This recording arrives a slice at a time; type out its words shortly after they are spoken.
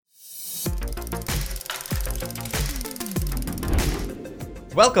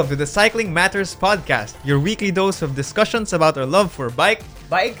Welcome to the Cycling Matters podcast, your weekly dose of discussions about our love for bike.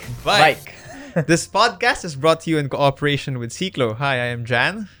 Bike. This podcast is brought to you in cooperation with Ciclo. Hi, I am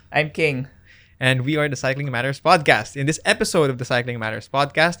Jan. I'm King. And we are the Cycling Matters podcast. In this episode of the Cycling Matters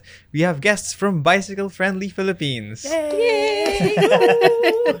podcast, we have guests from Bicycle Friendly Philippines. Yay!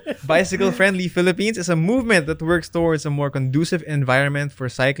 Bicycle Friendly Philippines is a movement that works towards a more conducive environment for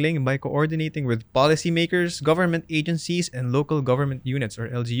cycling by coordinating with policymakers, government agencies, and local government units or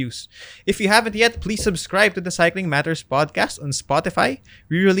LGUs. If you haven't yet, please subscribe to the Cycling Matters podcast on Spotify.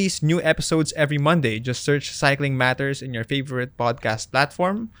 We release new episodes every Monday. Just search Cycling Matters in your favorite podcast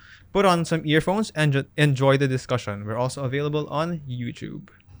platform. Put on some earphones and enjoy the discussion. We're also available on YouTube.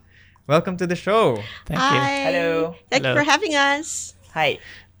 Welcome to the show. Thank Hi. you. Hello. Thank you for having us. Hi.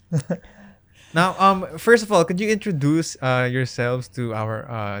 Now, first of all, could you introduce yourselves to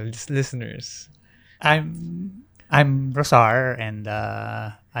our listeners? I'm Rosar, and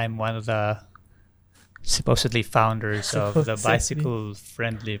I'm one of the supposedly founders of the Bicycle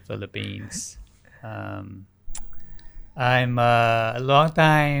Friendly Philippines. I'm a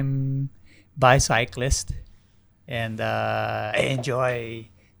long-time bicyclist, and I enjoy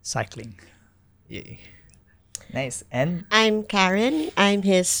cycling. Yay. Nice. And I'm Karen. I'm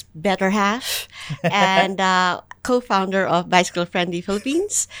his better half and co-founder of Bicycle Friendly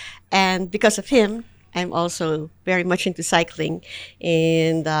Philippines. And because of him, I'm also very much into cycling,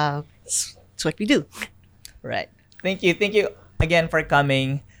 and it's what we do. right. Thank you. Thank you again for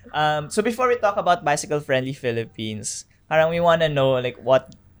coming. So before we talk about Bicycle Friendly Philippines, parang we want to know like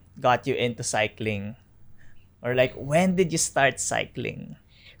what got you into cycling, or like when did you start cycling?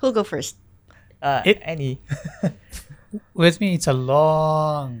 Who'll go first? Any. With me, it's a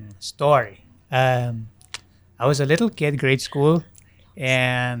long story. I was a little kid, grade school,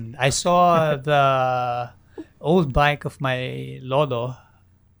 and I saw the old bike of my lolo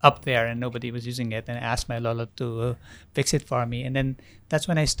up there, and nobody was using it, and I asked my lolo to fix it for me, and then that's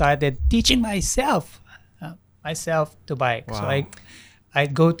when I started teaching myself to bike. Wow. So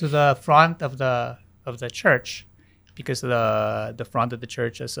I'd go to the front of the church, because the front of the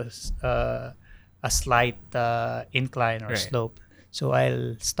church is a slight incline or Right. slope. So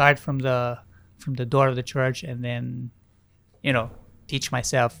I'll start from the door of the church, and then teach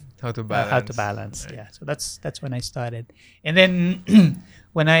myself How to balance. how to balance. Right. Yeah. So that's when I started. And then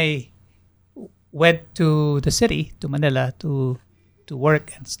when I went to the city, to Manila, to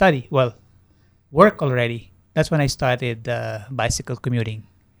work and study, work already. That's when I started bicycle commuting.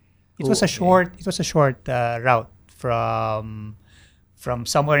 It was a short route from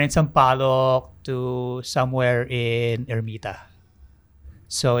somewhere in Sampaloc to somewhere in Ermita.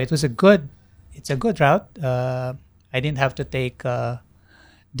 So it's a good route. I didn't have to take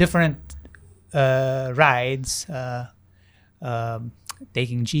different rides,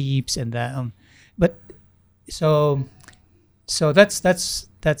 taking jeeps and but so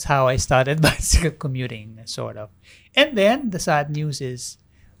that's how I started bicycle commuting, sort of. And then the sad news is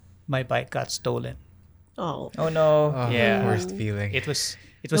my bike got stolen. Oh, Oh no. Oh, Yeah. Worst feeling. It was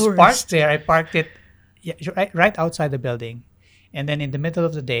The parked there. I parked it right outside the building, and then in the middle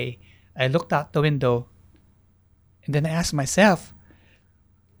of the day, I looked out the window, and then I asked myself,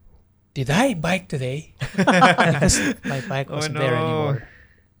 "Did I bike today?" Because my bike wasn't there no. anymore.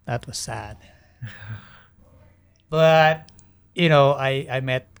 That was sad. But I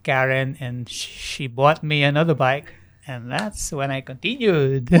met Karen, and she bought me another bike, and that's when I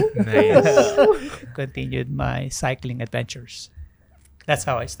continued. Nice. Continued my cycling adventures. That's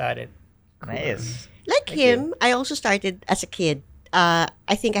how I started. Nice. like him, I also started as a kid.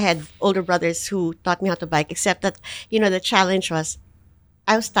 I think I had older brothers who taught me how to bike, except that, the challenge was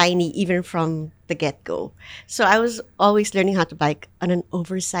I was tiny even from the get-go. So I was always learning how to bike on an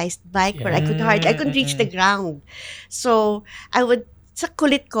oversized bike where I couldn't reach the ground. So sa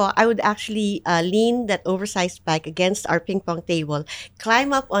kulit ko, I would actually lean that oversized bike against our ping pong table,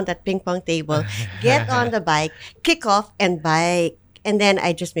 climb up on that ping pong table, get on the bike, kick off, and bike. And then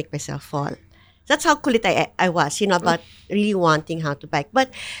I just make myself fall. That's how kulit I was, about really wanting how to bike.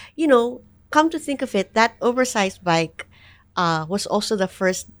 But, come to think of it, that oversized bike was also the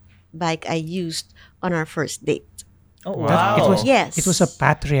first bike I used on our first date. Oh Wow. wow. Yes. It was a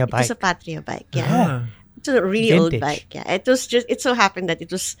Patria It bike. was a Patria bike, yeah. Ah. It's a really old Vintage. bike, yeah. It so happened that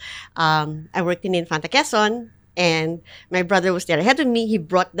it was, I worked in Infanta Quezon, and my brother was there ahead of me. He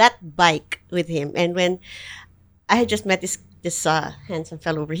brought that bike with him. And when I had just met this handsome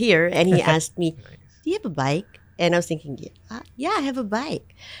fellow over here, and he asked me, "Do you have a bike?" And I was thinking, yeah, I have a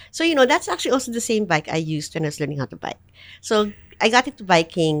bike. So, that's actually also the same bike I used when I was learning how to bike. So I got into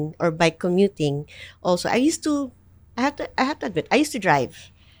biking or bike commuting also. I used to I have to admit, I used to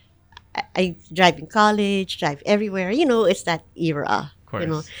drive. I drive in college, drive everywhere. It's that era. Of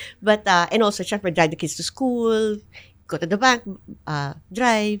course. But and also, syempre, drive the kids to school, go to the bank,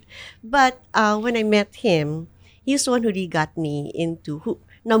 drive. But when I met him, he's the one who really got me into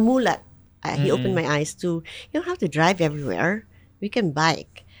namulat. He opened my eyes to you don't have to drive everywhere. We can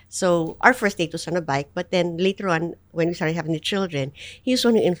bike. So our first date was on a bike, but then later on, when we started having the children, he's the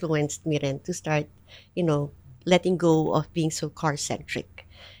one who influenced me then to start, letting go of being so car centric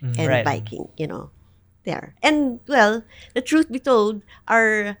and Right. biking. There. And well, the truth be told,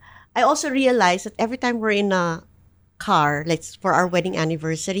 I also realized that every time we're in a car, like for our wedding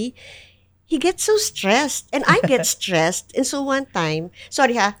anniversary, he gets so stressed and I get stressed. And so one time,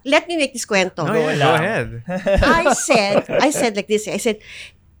 sorry let me make this cuento. No, yeah, go lang. ahead. I said like this. I said,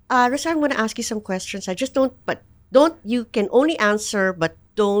 Rosar, I'm going to ask you some questions. You can only answer, but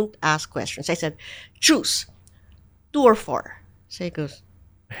don't ask questions. I said, choose 2 or 4. So he goes,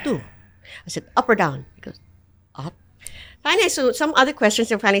 2. I said, up or down? He goes, up. Finally, so some other questions,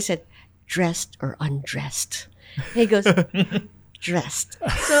 and finally said, dressed or undressed? He goes, dressed.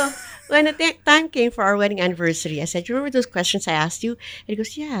 So when the time came for our wedding anniversary, I said, you remember those questions I asked you? And he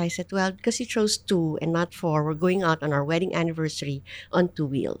goes, yeah. I said, well, because you chose 2 and not 4, we're going out on our wedding anniversary on 2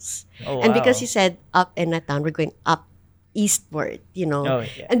 wheels. Oh, And because wow. he said up and not down, we're going up eastward, Oh,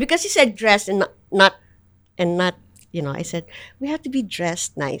 yeah. And because he said dressed and not, I said, we have to be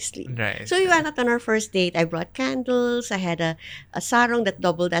dressed nicely. Right. So we went out on our first date. I brought candles. I had a sarong that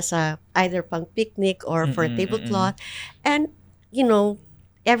doubled as either pang picnic or for a tablecloth. And,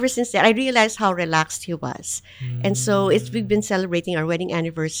 ever since then, I realized how relaxed he was. And so we've been celebrating our wedding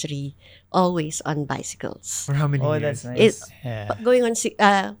anniversary always on bicycles. For how many Oh, years? that's nice. Yeah. Going on,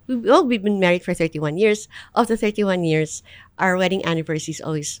 we've been married for 31 years. Of the 31 years, our wedding anniversary is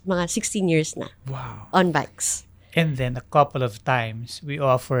always mga 16 years na Wow. on bikes. And then a couple of times we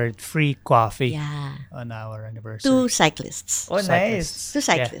offered free coffee Yeah. on our anniversary. 2 cyclists. Oh, nice. 2 Yeah.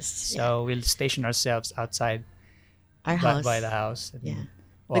 cyclists. So we'll station ourselves outside Our by, house. by the house. And Yeah.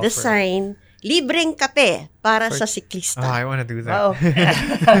 With a offer. sign, libreng kape para For- sa siklista. Oh, I want to do that. Wow.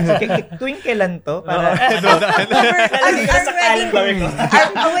 Tuwing kailan to? Para, Our sa calendar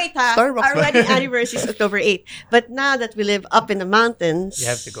ko. wait ha. Starbucks Our ba? wedding anniversary is October 8. But now that we live up in the mountains,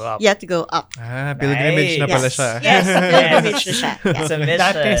 You have to go up. You have to go up. Pilgrimage na pala Yes. siya. Yes, pilgrimage na siya. Yes. It's a mission.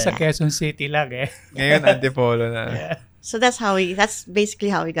 Dati sa Quezon City lang eh. Ngayon, antipolo na. So that's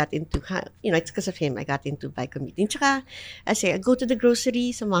basically how we got into, it's because of him I got into bike commuting. Tsaka, I say, I go to the grocery,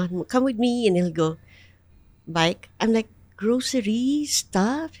 samahan mo, come with me, and he'll go, bike? I'm like, grocery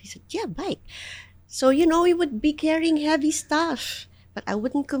stuff? He said, yeah, bike. So, we would be carrying heavy stuff. But I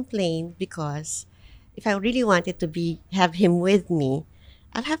wouldn't complain because if I really wanted to have him with me,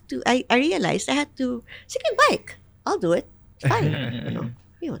 I realized I had to, sige, bike. I'll do it. It's fine.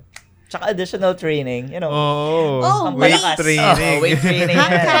 Yun. Tsaka additional training, Oh, Oh, weight Malakas. training. Oh, weight training.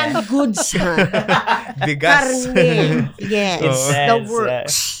 Canned goods, ha? Bigas. Carne. Yes. Intense, The yeah.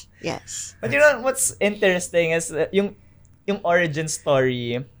 works. Yes. But what's interesting is yung origin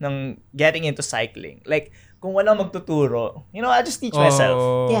story ng getting into cycling. Like, kung walang magtuturo, I just teach myself.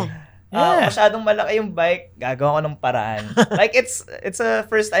 Oh. Yeah. Masyadong malaki yung bike, gagawa ko ng paraan. Like, it's a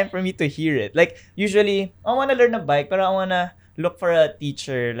first time for me to hear it. Like, usually, I wanna learn a bike, pero I wanna look for a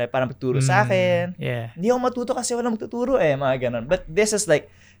teacher, like, para magturo sa akin. Yeah. Hindi ako matuto kasi walang magtuturo mga ganun. But this is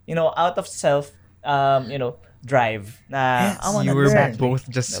like, out of self, drive na I wanna You were learn. both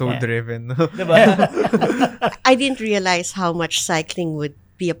just so Yeah. driven. Diba? I didn't realize how much cycling would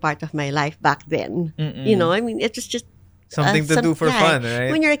be a part of my life back then. Mm-mm. It was just Something to do for fun, right?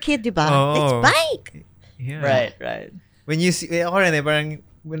 When you're a kid, diba? Oo. It's bike. Yeah. Right. When you see, ako rin parang,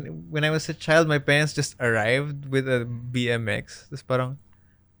 when I was a child, my parents just arrived with a BMX. Tapos parang,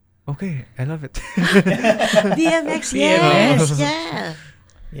 okay, I love it. BMX, yes. BMX. Yeah.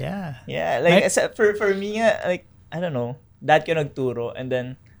 Yeah. Yeah, like for me, like, I don't know, dad ko nagturo, and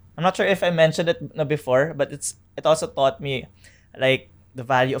then I'm not sure if I mentioned it na before, but it also taught me like the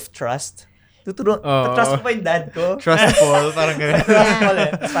value of trust. Trust ko pa yung dad ko. Trustful, parang ganun. Trustful eh.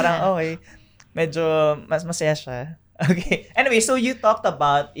 Tapos parang, okay, medyo mas masaya siya. Okay. Anyway, so you talked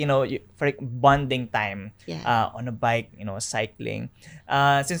about, for bonding time on a bike, cycling.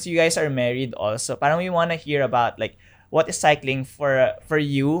 Since you guys are married also, parang we want to hear about like what is cycling for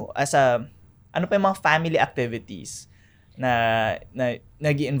you as ano pa yung mga family activities na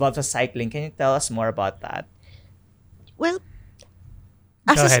nag-involve sa cycling. Can you tell us more about that? Well,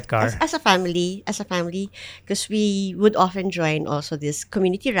 Go ahead, Car. as a family, because we would often join also these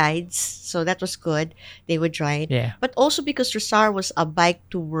community rides, so that was good. They would join, Yeah. but also because Rosar was a bike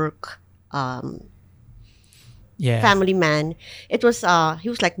to work Yeah. family man. It was he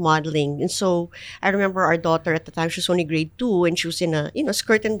was like modeling, and so I remember our daughter at the time. She was only grade 2, and she was in a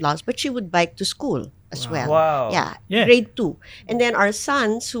skirt and blouse, but she would bike to school as well. Wow. Yeah, Yeah. grade 2. And then our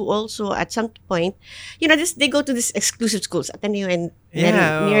sons, who also at some point, they go to these exclusive schools, Ateneo and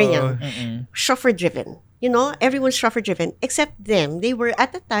Miriam, chauffeur driven. Everyone's chauffeur driven except them. They were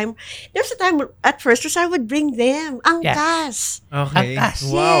at the time. There was a time at first, Rosar would bring them angkas. Okay. Angkas.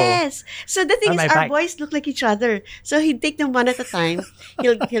 Wow. Yes. So the thing On is, my our bike. boys look like each other. So he'd take them one at a time.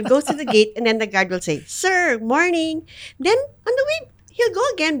 He'll go through the gate, and then the guard will say, "Sir, morning." Then on the way, he'll go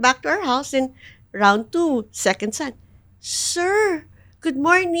again back to our house, and round 2, second son, "Sir, good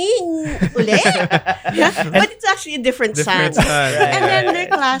morning." Ulit. But it's actually a different Different son. son. And then their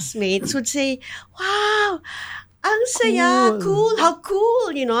classmates would say, "Wow, ang saya, cool, how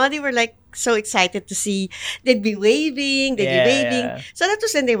cool." They were like so excited to see. They'd be waving, they'd be waving. Yeah. So that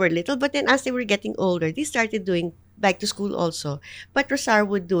was when they were little. But then as they were getting older, they started doing bike to school also. But Rosar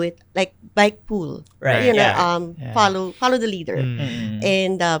would do it like bike pool. Right. Yeah. Follow the leader.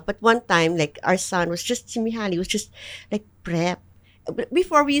 And but one time, like our son was just Simihali, was just like prep.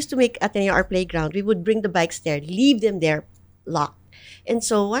 Before we used to make Ateneo our playground, we would bring the bikes there, leave them there locked. And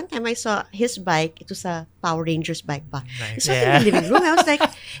so one time I saw his bike. It was a Power Rangers bike. Nice. It's in the living room. I was like,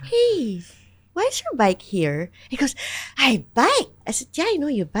 "Hey, why is your bike here?" He goes, "I bike." I said, "Yeah, I know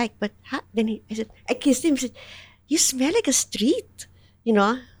you bike, but then I kissed him. He said, "You smell like a street,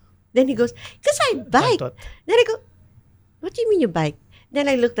 Then he goes, "Because I bike." Pantot. Then I go, "What do you mean you bike?" Then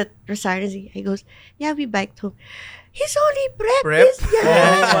I looked at Rosario and he goes, "Yeah, we biked home." He's only prep. Prep?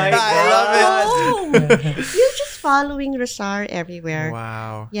 Oh my I love it. You're just following Rosar everywhere.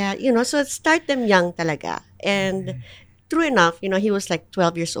 Wow. Yeah, so start them young talaga. And true enough, he was like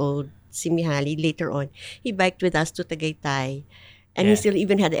 12 years old, Simihali. Later on, he biked with us to Tagaytay. And he Yeah. still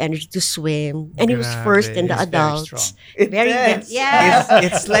even had the energy to swim. And he was Grabe. first in the He's very adults. strong. Intense. Yeah.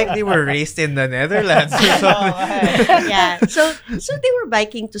 It's like they were raised in the Netherlands or something. Yeah. So they were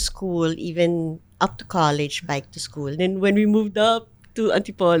biking to school, even up to college, bike to school. And then when we moved up to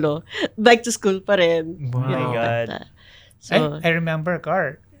Antipolo, bike to school pa rin. Wow. Oh my God. So, I remember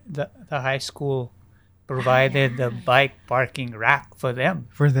the high school provided the bike parking rack for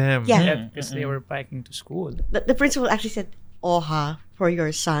them. For them. Yeah. Because they were biking to school. the principal actually said, "Oha, for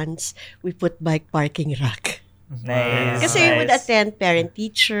your sons, we put bike parking rack." Nice. Kasi we would nice. attend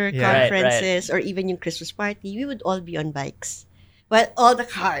parent-teacher Yeah. conferences or even yung Christmas party. We would all be on bikes. But all the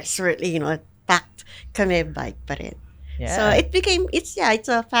cars were, packed. Kami bike pa rin. Yeah. So it's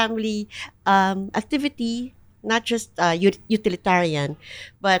a family activity, not just utilitarian,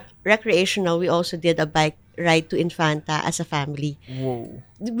 but recreational. We also did a bike ride to Infanta as a family. Whoa.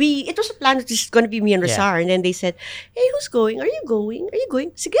 It was a plan that it's going to be me and Yeah. Rosar, and then they said, "Hey, who's going? Are you going? Are you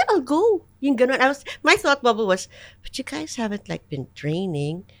going?" Sige, I'll go. Yung ganon. My thought bubble was, "But you guys haven't been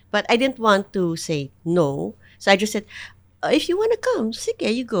training." But I didn't want to say no, so I just said, "If you want to come, sige,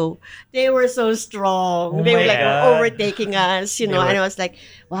 you go." They were so strong. Oh They were my God. overtaking us, They and were- I was like,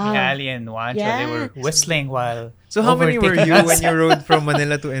 wow. Ali and Juancho, they were Yeah. whistling while So how many were overtaking you us. when you rode from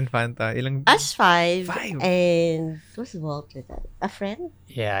Manila to Infanta? Ilang? Us five. 5. And what's Walt with that? A friend?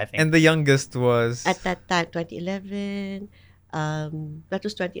 Yeah, I think. And the youngest was At that time, 2011. That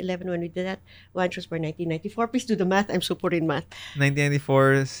was 2011 when we did that. One was born 1994. Please do the math. I'm so poor in math.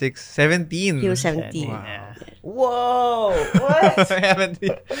 1994, 6, 17. He was 17. Wow. Yeah. Whoa. What? I haven't.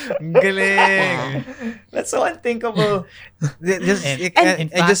 Galing. That's so unthinkable. Just,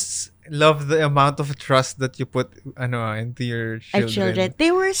 And- I just love the amount of trust that you put into your Our children. children.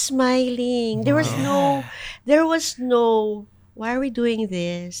 They were smiling. There was no, why are we doing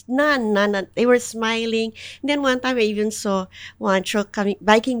this? None. They were smiling. And then one time I even saw Juancho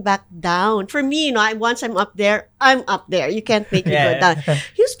biking back down. For me, once I'm up there, I'm up there. You can't make me go Yeah. down.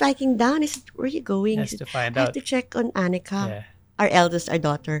 He was biking down. I said, "Where are you going?" He Has said, to find "I have out. to check on Annika, Yeah. our eldest, our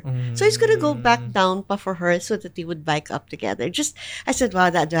daughter." So he's gonna go back down pa for her so that they would bike up together. I said, wow,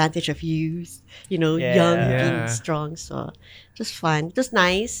 the advantage of youth, young, Yeah. being Yeah. strong. So it was fun. It was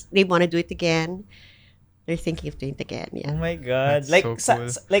nice. They want to do it again. They're thinking of doing it again. Oh Yeah. my God. That's so sa,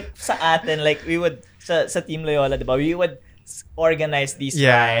 cool. sa atin, we would, sa Team Loyola, diba? We would organize these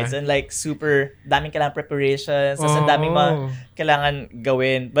Yeah. rides and super daming kailangan preparations, ang daming mga kailangan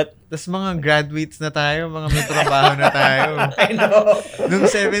gawin. But, Tapos mga graduates na tayo, mga may trabaho na tayo. I know. Nung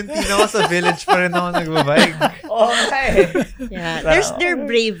 17 ako sa village pa rin ako nagbabike. Okay. Yeah. Wow. They're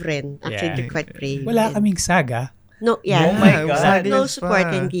brave rin. Actually, Yeah. they're quite brave. Wala And- kaming saga. No, yeah. Oh my God. No Sagas support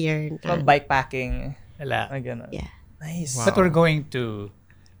pa. and gear. Mga bikepacking. Wala. Ganun. Yeah. Nice. Wow. But we're going to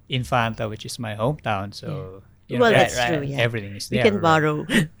Infanta, which is my hometown. So, Well, that's right. true. Yeah. everything is We there. can borrow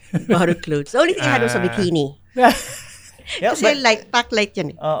clothes. The only thing I had was a bikini. Yeah, Kasi pack light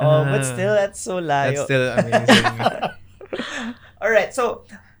yun eh. but still, that's so That's layo. still amazing. All right, so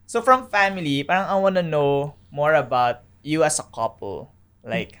from family, parang I want to know more about you as a couple.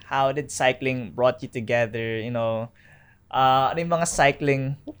 Like, how did cycling brought you together? You know, ano yung mga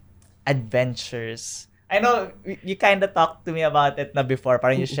cycling adventures? I know you kind of talked to me about it na before.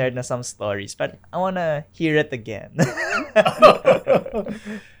 Parang you shared na some stories, but I want to hear it again.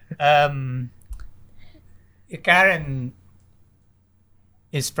 Karen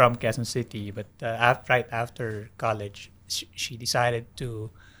is from Quezon City, but right after college, she decided to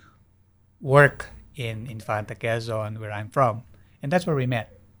work in Infanta Quezon, where I'm from, and that's where we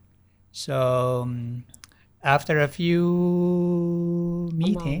met. So after a few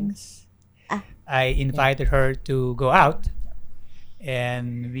meetings, I invited her to go out,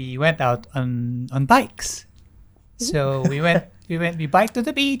 and we went out on bikes. So we biked to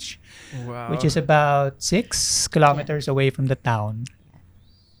the beach, Wow. which is about 6 kilometers away from the town.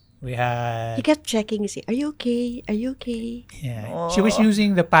 We had He kept checking. He said, "Are you okay? Are you okay?" yeah. She was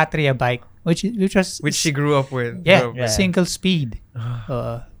using the Patria bike, which was Which she grew up with. yeah, Grew up with. single speed.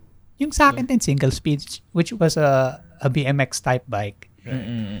 Yung sa akin din single speed, which was a BMX type bike.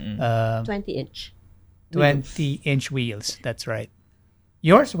 20-inch. 20-inch wheels. That's right.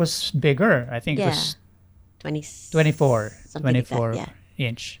 Yours was bigger. I think it Yeah. was 24. Something like that, 24 yeah.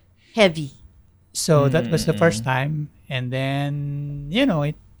 inch. Heavy. So that was the first time, and then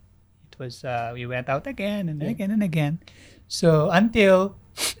it was we went out again and again and again. So until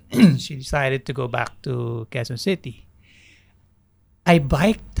she decided to go back to Quezon City, I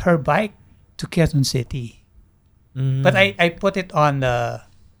biked her bike to Quezon City, but I put it on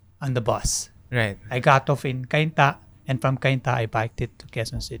the bus. Right. I got off in Cainta, and from Cainta I biked it to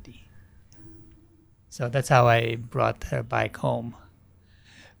Quezon City. So that's how I brought her bike home.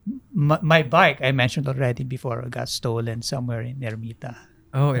 My bike, I mentioned already before, got stolen somewhere in Ermita.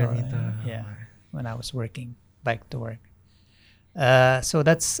 Oh, Ermita. Yeah, when I was working, bike to work. So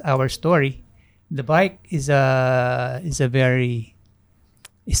that's our story. The bike is a very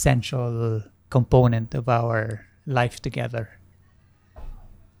essential component of our life together,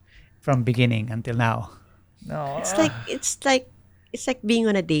 from beginning until now. No. It's like being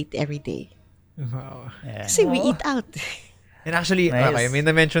on a date every day. Wow. Yeah. Kasi we eat out. And actually, Nice. okay, may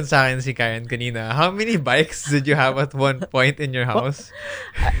na-mention sa akin si Karen kanina. How many bikes did you have at one point in your house?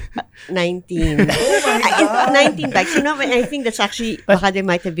 19. 19 bikes. You know, I think that's actually, baka there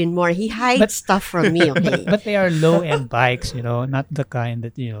might have been more. He hides but- stuff from me, okay? But they are low end bikes, not the kind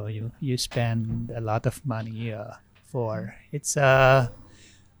that you spend a lot of money for. It's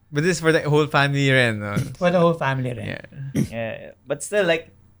But this is for the whole family rin, no? for the whole family, rin. Yeah. Yeah, but still like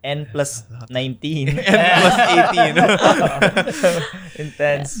N plus 19. And plus 18.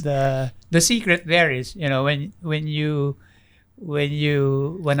 Intense. The secret there is when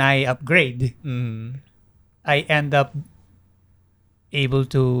I upgrade, Mm. I end up able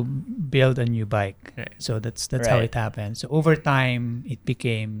to build a new bike. Right. So that's how Right. it happened. So over time it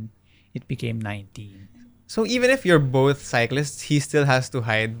became 19. So even if you're both cyclists, he still has to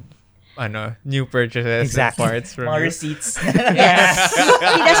hide new purchases Exactly. and parts from Mga you. receipts. Yes.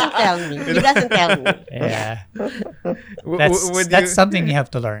 He doesn't tell me. He doesn't tell me. Yeah. Would That's you- something you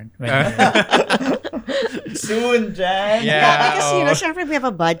have to learn. Soon, Jan. Yeah. Because, syempre we have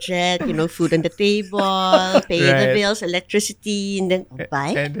a budget, food on the table, pay the Right. bills, electricity, and then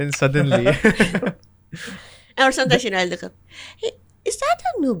bike. And then suddenly, Or sometimes, I look up, hey, is that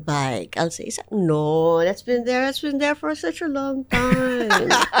a new bike? I'll say, no, that's been there for such a long time.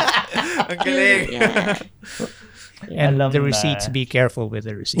 ang galing. Yeah. And Alam the na. receipts, be careful with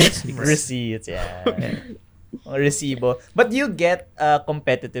the receipts. because- Receipts, yeah. Or resibo. But you get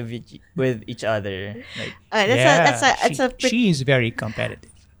competitive with each other. Like, That's a she is very competitive.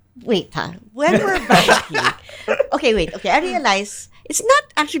 wait, when we're biking, okay, I realize it's not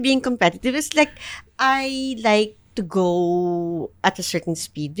actually being competitive. It's like I like to go at a certain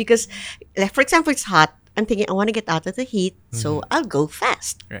speed because, like, for example, it's hot. I'm thinking I want to get out of the heat, so I'll go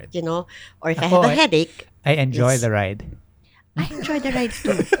fast. Right. Or if I Ako, have a headache, I enjoy Yes. the ride. I enjoy the ride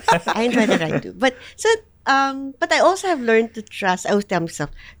too. But I also have learned to trust. I always tell myself,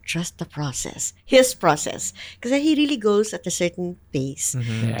 trust the process, his process, because he really goes at a certain pace.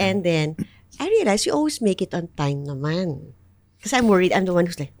 Yeah. And then I realize you always make it on time, naman. Because I'm worried. I'm the one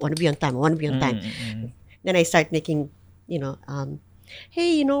who's like, want to be on time. Then I start making,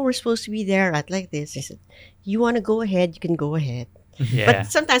 hey, we're supposed to be there at like this. I said, you want to go ahead, you can go ahead. Yeah. But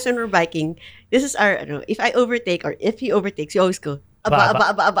sometimes when we're biking, this is our, if I overtake or if he overtakes, you always go, and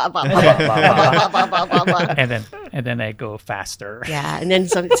then I go faster. yeah, and then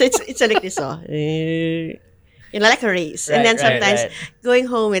so it's like this, like a race. And then sometimes right. going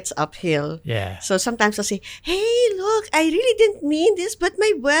home, it's uphill. Yeah. So sometimes I'll say, hey, look, I really didn't mean this, but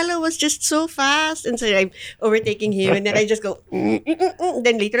my abuelo was just so fast. And so I'm overtaking him. And then I just go,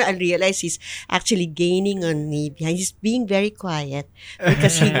 Then later I realize he's actually gaining on me behind. He's being very quiet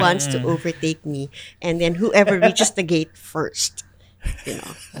because he wants to overtake me. And then whoever reaches the gate first, you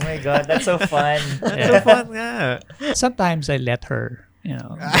know. Oh my God, that's so fun. That's so fun, yeah. Sometimes I let her,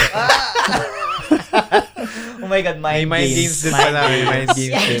 Oh my God, May mind mind games. games din pala. May mind games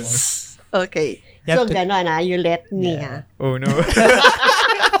din. Yes. Okay. You So have to- ganon you let me Oh no.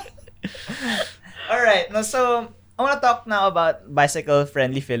 All right. No, so I want to talk now about Bicycle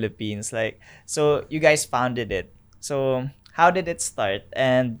Friendly Philippines. Like, so you guys founded it. So how did it start?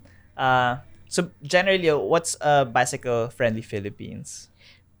 And so generally, what's Bicycle Friendly Philippines?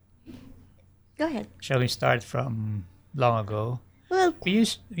 Go ahead. Shall we start from long ago? Well,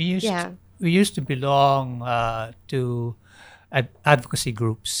 Yeah. we used to belong to advocacy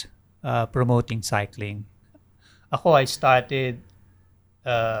groups promoting cycling. I started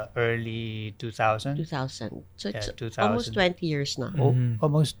early 2000, 2000. So it's 2000. almost 20 years now.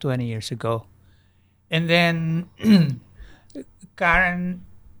 almost 20 years ago. And then Karen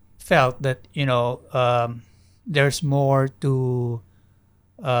felt that, there's more to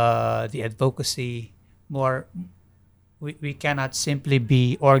the advocacy, more. We cannot simply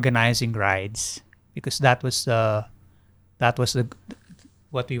be organizing rides because that was the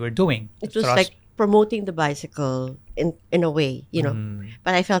what we were doing. It was Thrust- like promoting the bicycle in a way,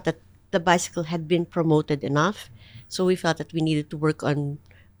 But I felt that the bicycle had been promoted enough, so we felt that we needed to work on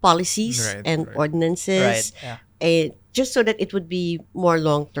policies Right, and right. ordinances, Right, just so that it would be more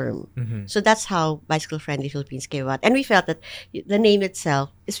long term. So that's how Bicycle Friendly Philippines came about, and we felt that the name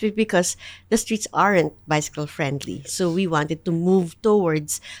itself is because the streets aren't bicycle friendly, so we wanted to move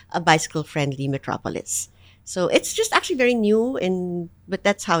towards a bicycle friendly metropolis. So it's just actually very new, but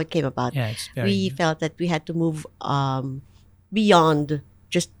that's how it came about. Yeah, it's very We new. felt that we had to move beyond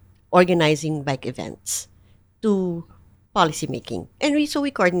just organizing bike events to policy making, and we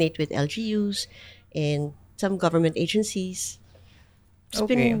coordinate with LGUs and some government agencies. It's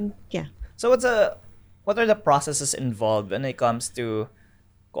been, So what are the processes involved when it comes to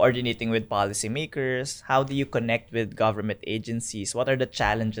coordinating with policymakers? How do you connect with government agencies? What are the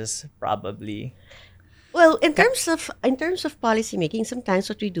challenges probably? Well, in terms of policy making, sometimes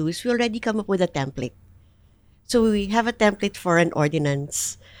what we do is we already come up with a template. So we have a template for an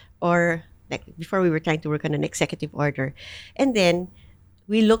ordinance, or like before we were trying to work on an executive order, and then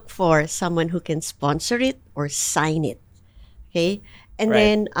we look for someone who can sponsor it or sign it. Okay, and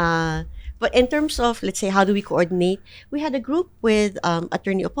Right. then but in terms of, let's say, how do we coordinate? We had a group with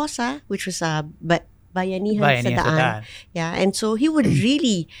Attorney Oposa, which was Bayanihan sa Bayanihan sa Daan. Daan. Yeah, and so he would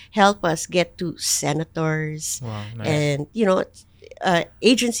really help us get to senators Wow, nice. and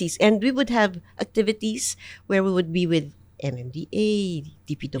agencies, and we would have activities where we would be with MMDA,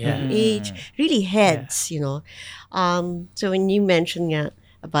 DPWH, really heads. So when you mentioned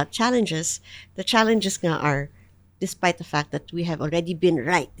about challenges, the challenges are, despite the fact that we have already been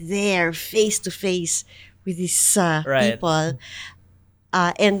right there face to face with these Right. people,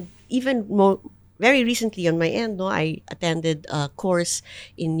 and even more. Very recently on my end, I attended a course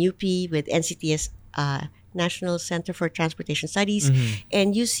in UP with NCTS, National Center for Transportation Studies,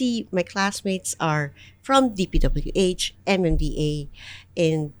 and you see my classmates are from DPWH, MMDA,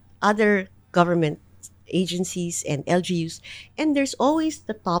 and other government agencies and LGUs, and there's always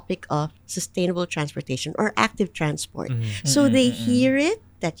the topic of sustainable transportation or active transport. So they hear it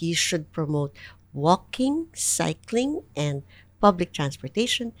that you should promote walking, cycling, and public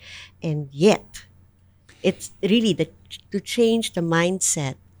transportation, and yet it's really to change the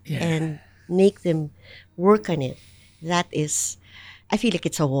mindset and make them work on it. That is, I feel like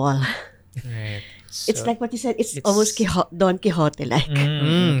it's a wall. Right. It's like what you said. It's it's- almost Don Quixote like.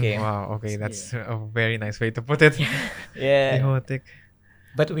 Okay. Wow. Okay, that's a very nice way to put it. Yeah. Chaotic.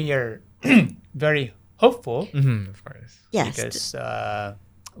 But we are very hopeful Of course. Yes. because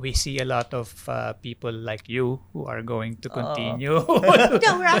we see a lot of people like you who are going to continue.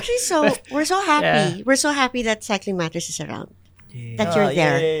 No, we're so happy. Yeah. We're so happy that Cycling Matters is around. That Oh, you're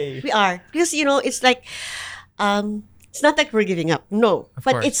there. yay. We are, because it's like, it's not like we're giving up. No, Of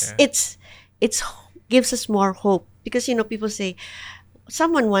but course, it's gives us more hope, because people say,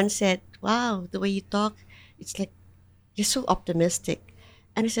 someone once said, "Wow, the way you talk, it's like you're so optimistic,"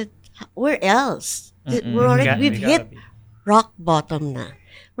 and I said, "Where else? We've We gotta hit be. rock bottom na.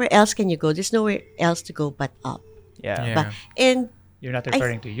 Where else can you go? There's nowhere else to go but up." Yeah. Yeah. But, and You're not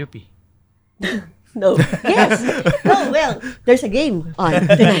referring to UP. No. Yes. No, well, there's a game on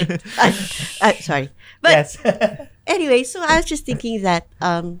tonight. Sorry. But Yes. anyway, so I was just thinking that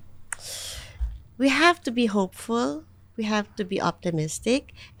we have to be hopeful. We have to be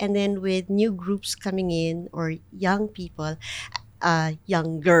optimistic. And then with new groups coming in or young people,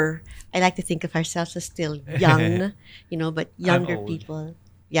 younger, I like to think of ourselves as still young, but younger old. people.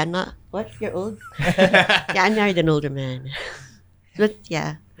 Yeah, not, what? You're old? Yeah, I married an older man. But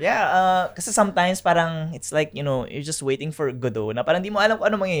yeah. Yeah, kasi sometimes parang it's like, you're just waiting for Godot na parang di mo alam kung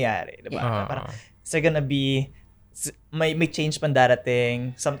ano mangyayari, diba? Ah. Parang is there gonna be may change pan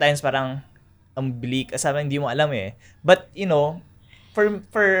darating. Sometimes parang ang bleak, sabi hindi mo alam eh. But,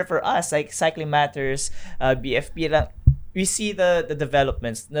 for us like Cycling Matters, BFP lang, we see the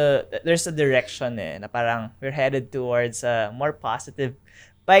developments. There's a direction na parang we're headed towards a more positive,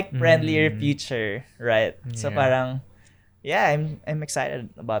 bike friendlier future, right? So Yeah. parang yeah, I'm excited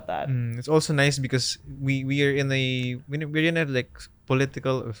about that. It's also nice because we're in a like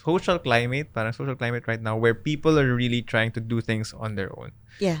social climate right now where people are really trying to do things on their own.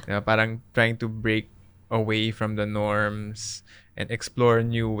 Yeah. Parang trying to break away from the norms and explore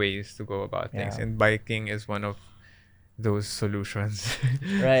new ways to go about things. Yeah. And biking is one of those solutions.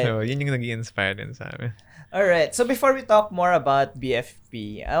 Right. So, yun yung nag-i-inspire din sa amin. All right. So before we talk more about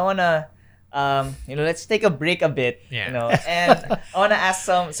BFP, I wanna, let's take a break a bit, Yeah. and I wanna ask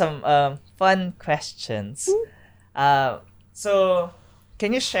some fun questions. So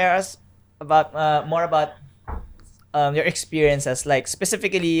can you share us about more about your experiences? Like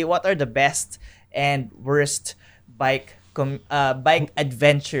specifically, what are the best and worst bike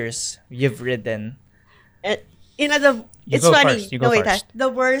adventures you've ridden? You It's go funny. first, you go wait, first. the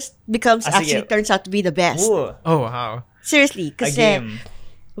worst becomes Ah, sige. actually turns out to be the best. Ooh, Oh, wow. Seriously, a because game.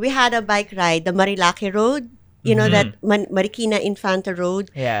 we had a bike ride, the Marilake Road, you know, that Marikina Infanta Road,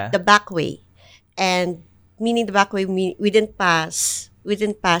 Yeah. the back way. And meaning the back way, we didn't pass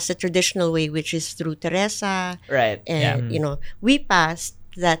the traditional way, which is through Teresa. Right. And, we passed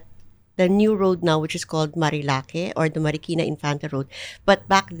the new road now, which is called Marilake or the Marikina Infanta Road. But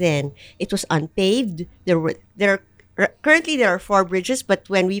back then, it was unpaved. Currently there are 4 bridges, but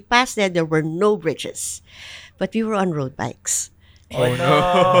when we passed there were no bridges. But we were on road bikes. Oh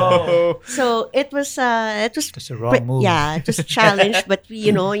no. So it was It's a wrong move. Yeah, it was a challenge. But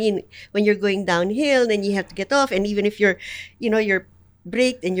when you're going downhill, then you have to get off, and even if you're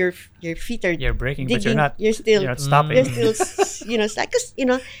braked and your feet are You're braking, but digging, you're not stopping. you're still because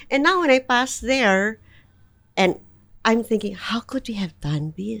and now when I pass there, and I'm thinking, how could we have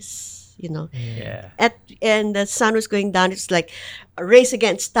done this? Yeah. And the sun was going down. It's like a race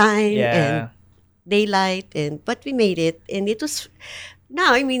against time Yeah. and daylight, but we made it, and it was.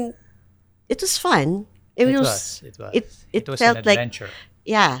 Now, I mean, it was fun. It was. It was felt an like, adventure.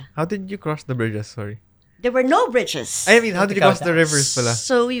 yeah. How did you cross the bridges? Sorry. There were no bridges. I mean, how did you cross the rivers pala?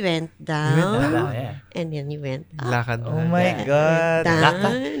 So we went down, Yeah. and then we went up, Lakad Oh na. my God.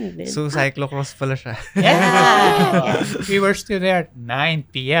 down, and then So, cyclocross pala siya. yeah. We were still there at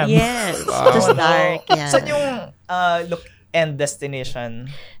 9 p.m. Yes, it was dark. Yeah. Saan yung look and destination?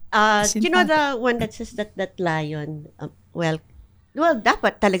 You know the one that says that lion? Well,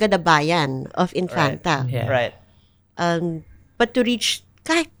 dapat talaga the bayan of Infanta. Yeah. Right. But to reach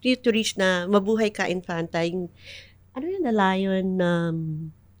na mabuhay ka Infanta, yung, ano yun, the lion,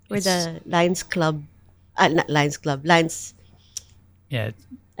 where the Lions Club, not Lions Club, Lions, Yeah.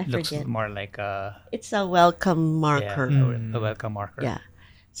 It I looks forget. more like a It's a welcome marker. a welcome marker. Yeah.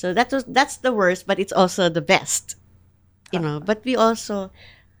 So that's the worst, but it's also the best. But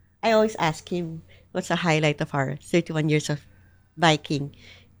I always ask him what's the highlight of our 31 years of biking.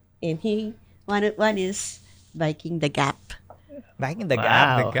 And one is biking the Gap. Back in the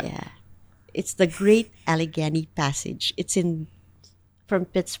Wow. gap. Yeah. It's the Great Allegheny Passage. It's from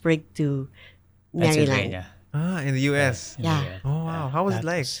Pittsburgh to Maryland. Pennsylvania. In the US. Yeah. Oh, wow. How was it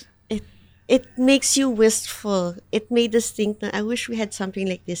like? It makes you wistful. It made us think that I wish we had something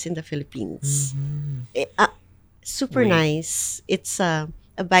like this in the Philippines. Super nice. It's a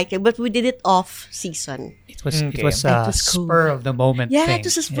bike, but we did it off season. It was Okay. it was It a was cool. spur of the moment Yeah, thing. it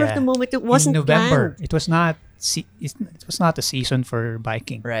was a spur of the moment. It In wasn't November. planned. It was not it was not a season for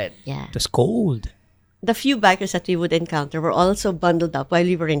biking. Right. Yeah. It was cold. The few bikers that we would encounter were also bundled up while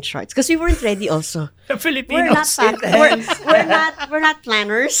we were in shorts because we weren't ready also. The We're not we're not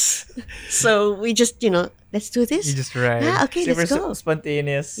planners. So we just, let's do this. You just ride. Yeah, okay, Super let's go.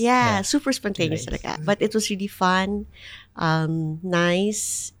 spontaneous. Yeah, super spontaneous talaga. But it was really fun,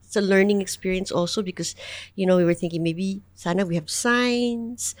 nice. It's a learning experience also because, we were thinking maybe sana we have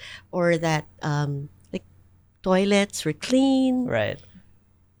signs or that like toilets were clean. Right.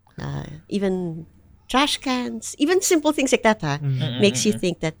 Even trash cans, even simple things like that, makes you Mm-mm.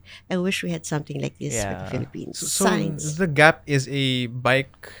 think that I wish we had something like this for Yeah. the Philippines. So Signs. the Gap is a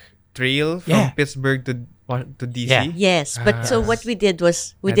bike trail from Yeah. Pittsburgh to DC. Yeah. Yes, but so what we did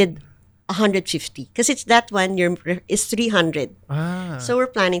was we did 150 because it's that one year is 300. Ah. So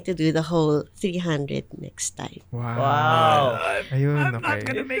we're planning to do the whole 300 next time. Wow. Ayun, I'm okay. not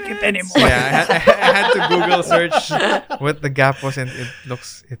gonna make it anymore. Yeah, I had to Google search what the Gap was, and it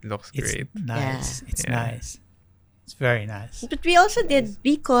looks It's great. nice. Yeah. It's Yeah. nice. It's very nice. But we also did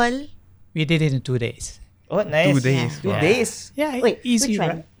Bicol. We did it in 2 days. Oh, nice. 2 days. Two Wow. days. Yeah, Wait, easy. which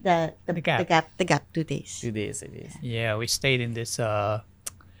Right? one? The The Gap. 2 days. 2 days. 2 days. Yeah, we stayed in this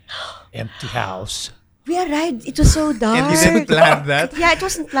empty house. We arrived. It was so dark. And you didn't plan that? Yeah, it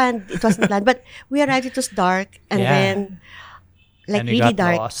wasn't planned. It wasn't planned. But we arrived. It was dark, and Yeah. then like and we really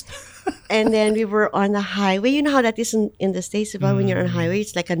got dark. lost. And then we were on the highway. You know how that is in the States. About when you're on a highway,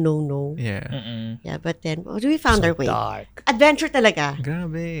 it's like a no. Yeah. Mm-mm. Yeah, but then we found our way. Dark. Adventure talaga.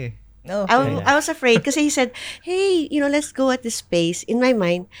 Grabe. No. I was afraid because he said, "Hey, let's go at this pace." In my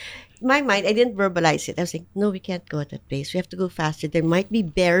mind, I didn't verbalize it. I was like, "No, we can't go at that pace. We have to go faster. There might be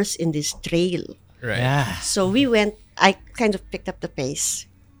bears in this trail." Right. Yeah. So we went. I kind of picked up the pace,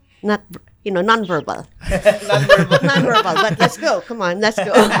 not non-verbal, non-verbal. But let's go. Come on, let's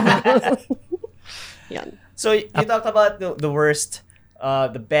go. Yan. So you talked about the worst,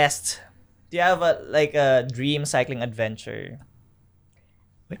 the best. Do you have a dream cycling adventure?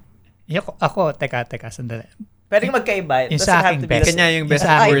 Teka, sandali. Pwedeng magkaiba. It Yung doesn't sa have aking to be best. the Kanya yung best Yung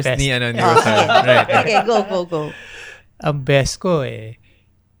sa and akin worst best. ni ano ni Oh, Rosal. sige. Right. Okay, go. Ang best ko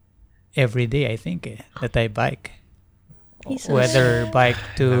every day I think that I bike. He's so Whether bike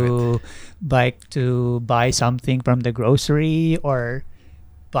to buy something from the grocery or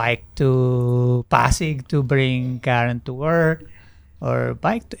bike to Pasig to bring Karen to work or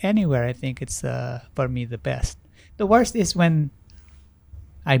bike to anywhere, I think it's for me the best. The worst is when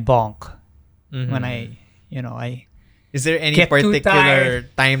I bonk. Mhm. When I Is there any Get too particular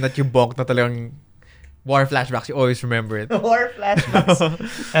time that you bonked na talagang war flashbacks? You always remember it. war flashbacks.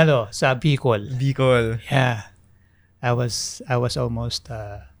 sa Bicol. Bicol. Yeah. I was almost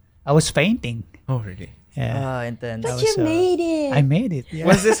I was fainting. Oh, really? Yeah. Intense. But was, you made it. I made it. Yeah.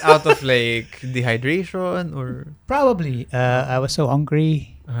 Was this out of like dehydration or? Probably. I was so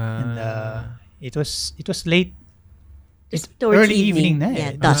hungry and Ah. it was late. It's It's towards early evening.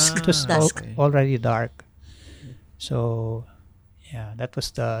 Yeah, It dusk. was Dusk. already dark. So yeah, that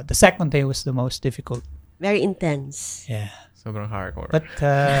was the second day was the most difficult. Very intense. Yeah. Sobrang hardcore. But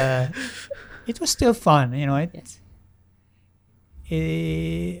it was still fun,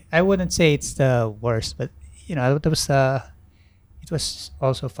 I wouldn't say it's the worst, but it was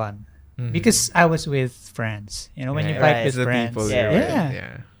also fun Mhm. because I was with friends. When you Yeah, bike right. with It's the friends, people Yeah. you're with. Yeah.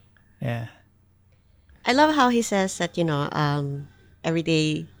 Yeah. yeah, I love how he says that every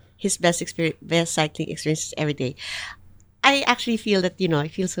day his best cycling experience is every day. I actually feel that I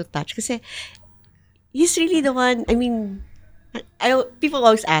feel so touched because he's really the one. I mean, people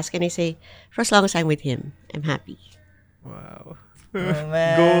always ask and I say, for as long as I'm with him, I'm happy. Wow. Oh,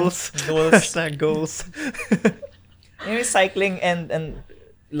 man. Goals. Goals. Hashtag goals. Cycling and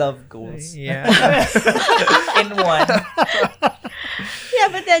love goals Yeah. in one. Yeah,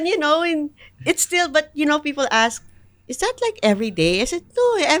 but then it's still. But people ask, is that like every day? I said no.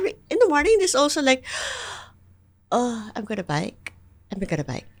 In the morning, there's also like, oh, I'm gonna bike.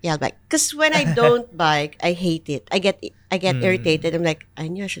 Yeah, I'll bike. Because when I don't bike, I hate it. I get irritated. I'm like, I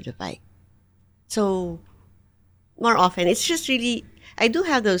knew I should have biked. So more often, it's just really. I do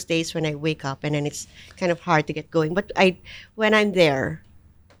have those days when I wake up and then it's kind of hard to get going. But when I'm there,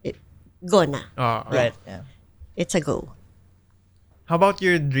 go na. Oh, Right. Yeah. It's a go. How about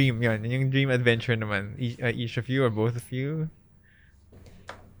your dream? Yung dream adventure naman. Each of you or both of you?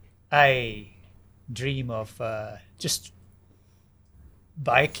 I dream of just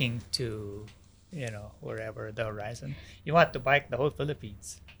biking to wherever the horizon. You want to bike the whole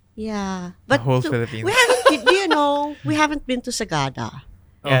Philippines. Yeah, but whole Philippines. we haven't. Do you know we haven't been to Sagada?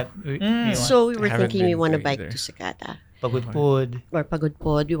 Yeah, we want So we were I haven't thinking we been want to to bike either. to Sagada Pagudpud. or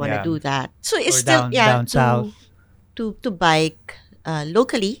Pagudpod. We want to Yeah. do that. So it's Or still down south. to bike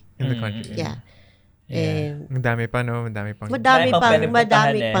locally. In the country. Yeah. Yeah. And Ang dami pa, no? Ang dami pang... Madami pang pwedeng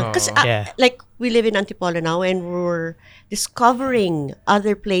puntahan eh. Because Oo. Yeah. like we live in Antipolo now and we're discovering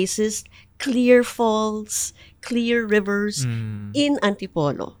other places, clear falls, clear rivers Mm. in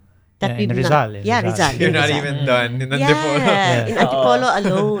Antipolo. Yeah, we've in not- Rizal, in Yeah, Rizal. Rizal. You're in not Rizal. even done in Antipolo. Yeah, in Yeah. Antipolo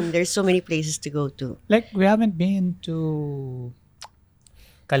alone, there's so many places to go to. Like we haven't been to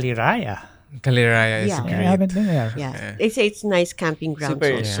Kaliraya. Caliraya is Yeah. I great. haven't been there. Yeah. Eh. They say it's nice camping grounds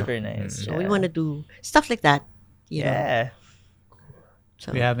Super, also. super nice. So we want to do stuff like that. You know. Yeah.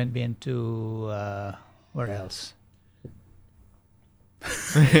 So We haven't been to where else?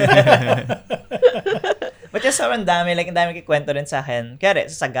 But just sobrang dami, like, ang dami kikwento rin sa akin. Kaya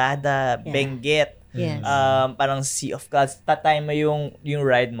sa Sagada, Yeah. Benguet, yes. parang Sea of Clouds. Tatay mo yung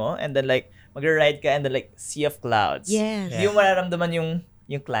ride mo, and then like, mag-ride ka, and then like, Sea of Clouds. Yes. Hindi mo mararamdaman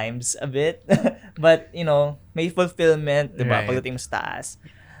yung climbs a bit. But, you know, may fulfillment, di ba? Right. Pagdating mo sa taas.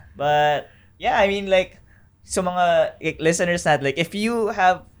 But, yeah, I mean, like, so mga like, listeners natin, like, if you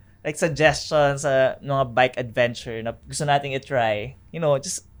have like suggestions sa mga bike adventure na gusto nating i-try, you know,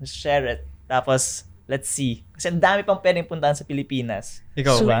 just share it. Tapos, let's see. Kasi ang dami pang pwedeng puntahan sa Pilipinas.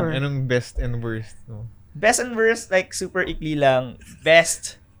 Ikaw ba? Super. Anong best and worst? No? Best and worst, like, super ikli lang.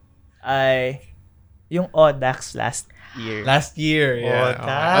 Best ay yung Audax last year. Last year, yeah. Audax.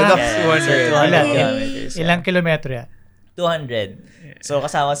 Audax Yeah, 200. so 200 Ilan? kilometers. Ilang kilometro yan? 200. So,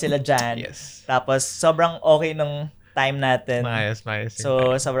 kasama sila dyan. Yes. Tapos, sobrang okay ng time natin. Maayos.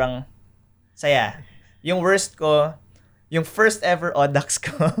 So, sobrang saya. Yung worst ko, yung first ever Audax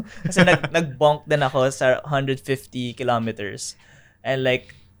ko, kasi nag-bonk din ako sa 150 kilometers. And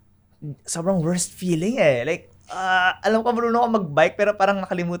like, sobrang worst feeling eh. Like, alam ko marunong ako mag-bike, pero parang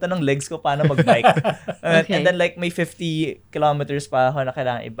nakalimutan ng legs ko paano mag-bike. Okay. And then like, may 50 kilometers pa ako na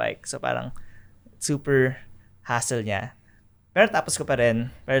kailangan i-bike. So parang, super hassle niya. Pero tapos ko pa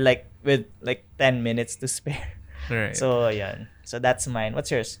rin. Pero like, with like 10 minutes to spare. Right. So, yan. So, that's mine.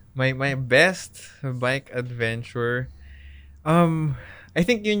 What's yours? My best bike adventure, I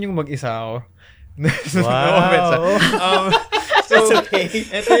think yun yung mag-isa ako. No offense, so, It's okay.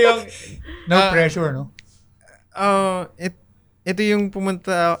 ito yung, No pressure, no? ito yung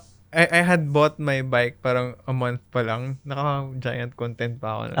pumunta, I had bought my bike parang a month pa lang. Naka-giant content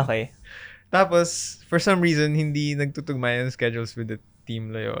pa ako. nun. Okay. Tapos, for some reason, hindi nagtutugma yung schedules with the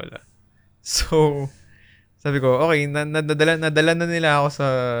Team Loyola. So, sabi ko, okay, nadala na nila ako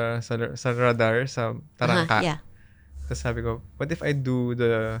sa radar, sa Tarangka. Yeah. Tapos sabi ko, what if I do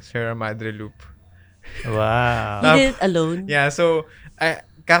the Sierra Madre Loop? Wow. You did it alone. Yeah, so,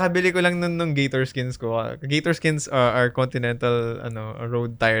 kakabili ko lang nung gator skins ko. Gator skins are Continental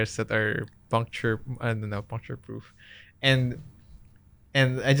road tires that are puncture proof. And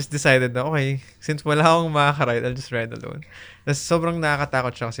I just decided na, okay, since wala akong makaka-ride, I'll just ride alone. Tapos sobrang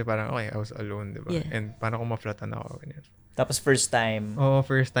nakakatakot siya kasi parang, okay, I was alone, di ba? Yeah. And paano kung ma-flatan ako? Ganyan. Tapos first time. Oh,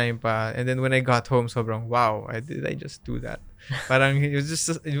 first time pa. And then when I got home, sobrang, wow, did I just do that? Parang, it was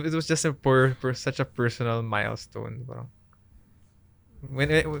just such a personal milestone. Parang,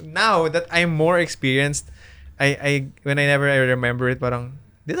 now that I'm more experienced, whenever I remember it, parang,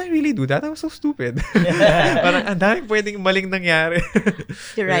 did I really do that? I was so stupid. Parang, ang daming pwedeng maling nangyari.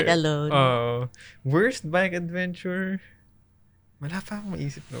 To ride alone. Worst bike adventure? Wala pa akong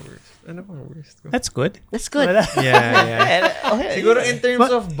maisip na worst. Ano pang worst ko? That's good. That's good. Wala. Yeah. Okay. Siguro in terms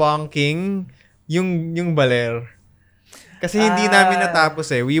of bonking, yung Baler. Kasi hindi namin natapos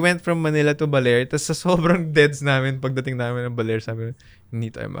eh. We went from Manila to Baler, tapos sa sobrang deads namin, pagdating namin ng Baler, sabi, hindi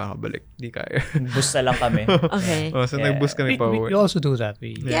tayo makakabalik. Hindi kaya. Bus na lang kami. Okay. So Yeah. nag-bus kami pa We uwi. also do that.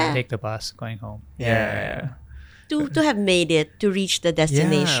 We Yeah. take the bus going home. Yeah. To have made it, to reach the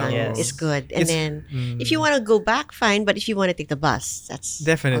destination Yeah. is good. And It's- then, if you want to go back, fine. But if you want to take the bus, that's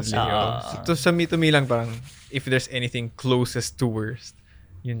Definitely. also- So, sa to me lang parang, if there's anything closest to worst,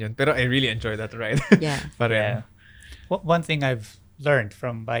 yun. Pero I really enjoy that ride. Yeah. Pareho. One thing I've learned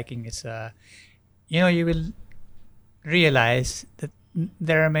from biking is, you will realize that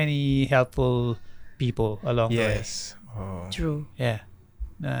there are many helpful people along the way. Yes. Oh. True. Yeah.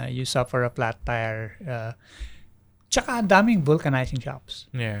 You suffer a flat tire. Tsaka ang daming vulcanizing shops.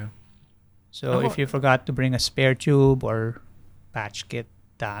 Yeah. So if you forgot to bring a spare tube or patch kit,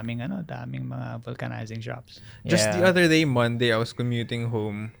 daming mga vulcanizing shops. Just the Yeah. other day, Monday, I was commuting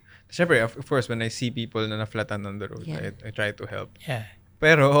home. Siyempre, of course, when I see people na naflatan on the road, Yeah. I try to help. Yeah.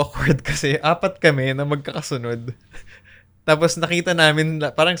 Pero awkward kasi, 4 kami na magkakasunod. Tapos nakita namin,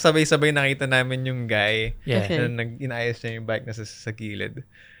 parang sabay-sabay nakita namin yung guy Yeah. Okay. na inayos niya yung bike na sa gilid.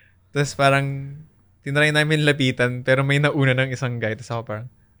 Tapos parang, tinry namin lapitan, pero may nauna ng isang guy. Tapos ako parang,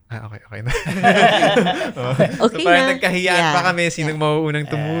 okay na. Oh. Okay so parang na. nagkahiyaan Yeah. pa kami, sinong mauunang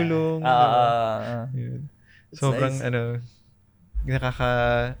tumulong. Yun. It's Sobrang nice.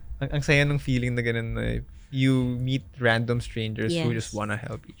 ang saya ng feeling na ganun na you meet random strangers who Yes. just wanna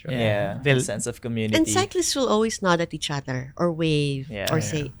help each other. Yeah. They'll- The sense of community. And cyclists will always nod at each other or wave Yeah. or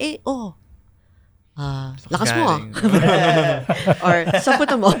say, lakas mo. Galing. Or, sa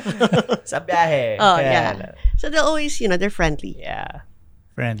puto mo. Sa biyahe. Oh, Kaya, yeah. So they'll always, they're friendly. Yeah.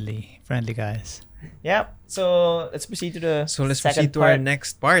 friendly guys. Yep. So let's proceed to the So let's second proceed to our part.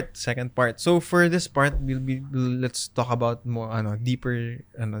 next part, second part. So for this part, let's talk about more deeper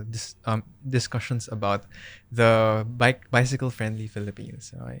discussions about the bicycle friendly Philippines.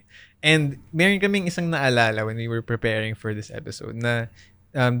 Okay. And meron kaming isang naalala when we were preparing for this episode na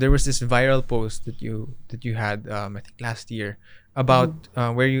there was this viral post that you had I think last year about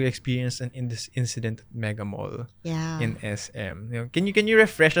where you experienced this incident at Mega Mall Yeah. in SM. Can you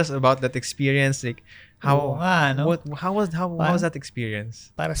refresh us about that experience? Like Oo nga, no? how was that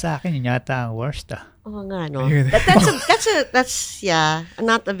experience? Para sa akin, yun yata ang worst Oh, nga, no? Ayun. That's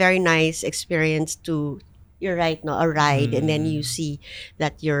not a very nice experience to, you're right, no, a ride, and then you see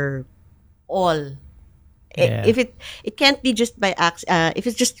that you're all, Yeah. if it can't be just by if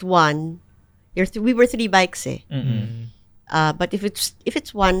it's just one, we were 3 bikes, eh. But if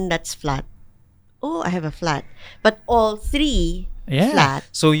it's one that's flat, oh, I have a flat, but all 3 Yeah. flat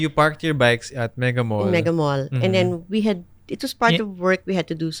So you parked your bikes at Mega Mall. in Mega Mall, and then it was part Yeah. of work. We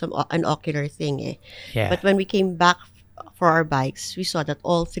had to do an ocular thing, eh. Yeah. But when we came back for our bikes, we saw that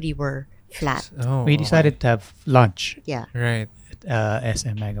all 3 were flat. Oh, we decided to have lunch Yeah. right. at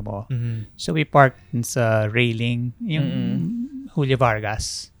SM Mega Mall. Mhm. So we parked sa railing, yung Julio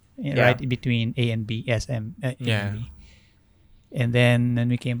Vargas, right in between A and B, SM. A Yeah. and B. And then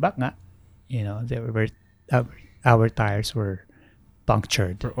when we came back nga, there were our tires were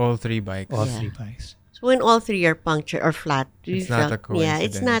punctured. For all 3 bikes. All Yeah. 3 bikes. So when all 3 are punctured or flat, we It's not a yeah,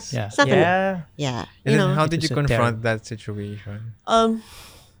 it's not. coincidence. Yeah. It's not Yeah. yeah. And You then know. how It did you was a confront that situation?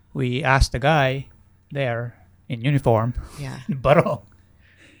 We asked the guy there in uniform, Yeah. barong.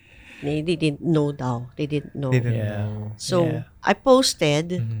 They didn't know daw. They didn't know. Didn't Yeah. know. So Yeah. I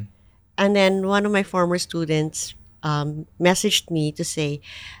posted, Mhm. and then one of my former students messaged me to say,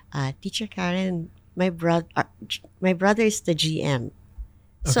 "Teacher Karen, my brother is the GM."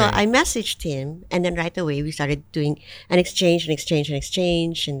 So Okay. I messaged him, and then right away we started doing an exchange,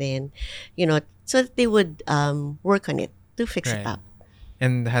 and then, so that they would work on it to fix it Right. up.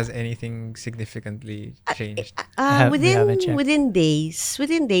 And has anything significantly changed? We haven't checked. Within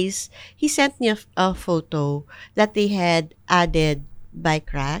days, he sent me a photo that they had added bike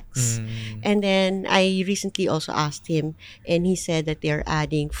racks. And then I recently also asked him, and he said that they're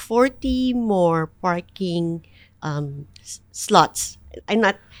adding 40 more parking slots.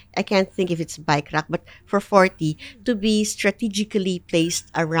 I can't think if it's bike rack, but for 40 to be strategically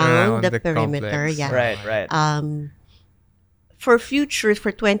placed around the perimeter. complex. Yeah. Right. For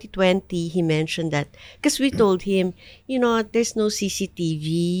 2020, he mentioned that because we told him, there's no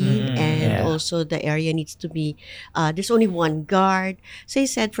CCTV, and Yeah. also the area needs to be, there's only one guard. So he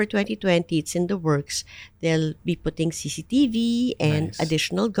said for 2020, it's in the works. They'll be putting CCTV and Nice.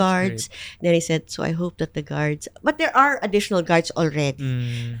 additional guards. Then he said, so I hope that the guards, but there are additional guards already.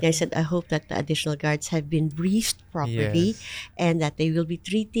 Then I said, I hope that the additional guards have been briefed properly, Yes. and that they will be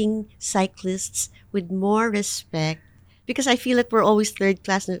treating cyclists with more respect. Because I feel that we're always third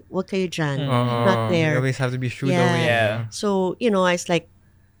class. Wag kayo dyan. Not You there. always have to be shooed Yeah. away. Yeah. So, it's like,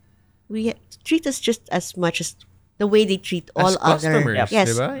 treat us just as much as the way they treat all As other customers, yes,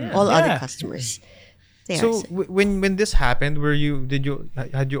 diba? Yeah. all other Yeah. customers. They So are. when this happened,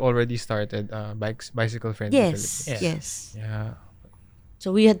 had you already started bicycle friendly Yes, Philippines? Yeah. yes. Yeah.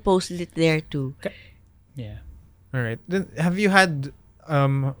 So we had posted it there too. Yeah. All right. Then have you had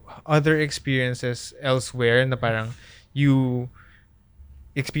other experiences elsewhere na parang you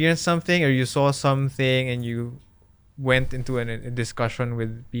experienced something or you saw something and you went into a discussion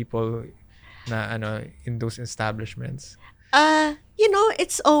with people na in those establishments?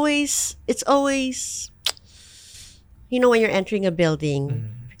 It's always when you're entering a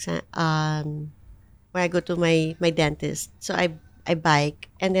building, for example, when I go to my dentist, so I bike,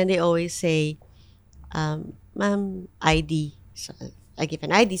 and then they always say, ma'am, ID. So I give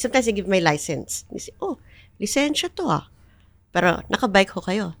an ID. Sometimes I give my license. They say, oh, lisensya to ah. Pero nakabike ho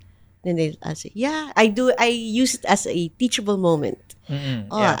kayo. Then they'll say, yeah, I do. I use it as a teachable moment.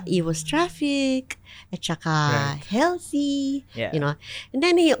 Iwas traffic, at saka Right. healthy, Yeah. And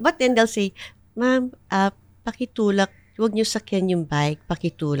then, but then they'll say, ma'am, pakitulak, huwag niyo sakyan yung bike,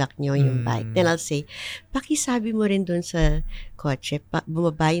 pakitulak niyo yung bike. Then I'll say, pakisabi mo rin dun sa kotse,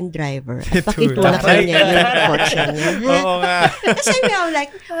 bumaba yung driver, at pakitulak Tulak. niya yung kotse niya. Oo nga. Kasi I'm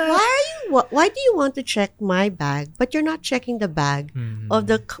like, why do you want to check my bag, but you're not checking the bag of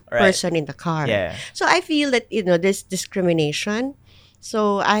the Right. person in the car? Yeah. So I feel that, there's discrimination.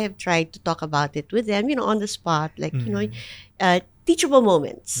 So I have tried to talk about it with them, on the spot, like, teachable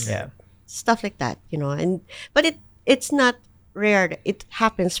moments. Yeah. Stuff like that, but it's not rare. It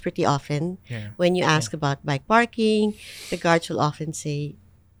happens pretty often. Yeah. When you ask about bike parking, the guards will often say,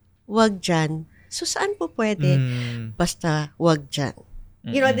 wag dyan. So, saan po pwede? Basta wag dyan.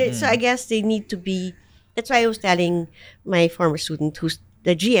 So I guess they need to be, that's why I was telling my former student who's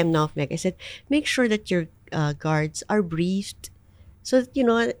the GM now of MEG, I said, make sure that your guards are briefed so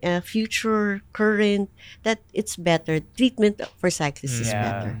that, future, current, that it's better. Treatment for cyclists is Yeah.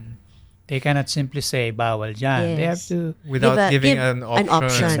 better. They cannot simply say bawal dyan. They have Yes. to Without Give giving an an option.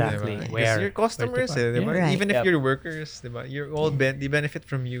 option. Exactly. Diba? 'Cause Where- you're customers, where to diba? park. Yeah. Right. Even if Yep. you're workers, diba? You're all they benefit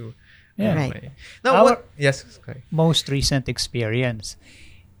from you. Yeah. Right. Okay. Now, Our- what? Yes, okay. Most recent experience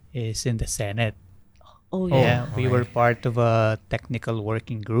is in the Senate. Oh, Oh. yeah. Yeah, we okay. were part of a technical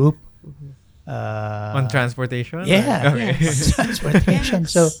working group. On transportation? Yeah, Okay. Yes. transportation.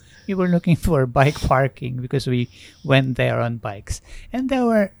 Yes. So we were looking for bike parking because we went there on bikes, and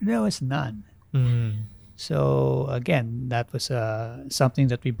there was none. Mm. So again, that was something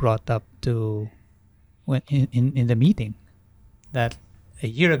that we brought up to when in the meeting, that a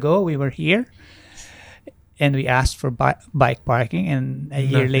year ago we were here and we asked for bike parking, and a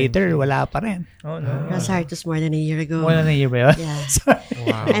year Nothing later changed. wala pa rin. Oh no. Sorry, it was more than a year ago. More than a year ba yun? Yeah.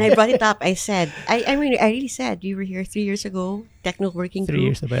 Wow. And I brought it up. I said, I mean, I really said, you were here 3 years ago, technical working 3 group.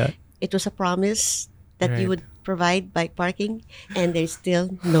 years na ba yun? It was a promise that Right. you would provide bike parking, and there's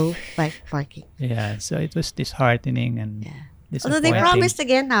still no bike parking. Yeah, so it was disheartening and Although they disappointing. promised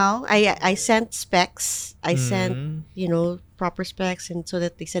again now, I sent specs. I sent, Mm. proper specs, and so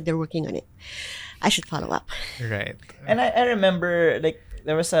that they said they're working on it. I should follow up. Right. And I remember like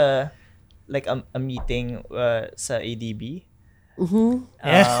there was a meeting sa ADB. Mm-hmm.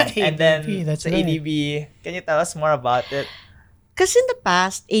 Yeah, And then ADB, that's sa right. ADB, can you tell us more about it? Because in the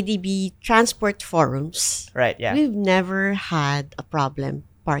past, ADB transport forums, Right, yeah. we've never had a problem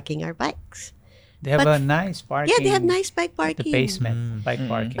parking our bikes. They have But- a nice parking. Yeah, they have nice bike at the parking. basement, bike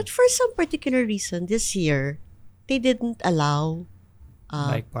parking. But for some particular reason, this year, they didn't allow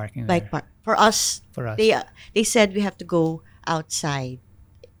Bike parking bike there park for us. for us. They said we have to go outside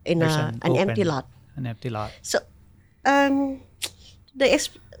in There's an an empty open- lot. An empty lot. So, they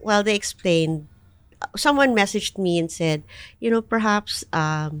explained. Someone messaged me and said, perhaps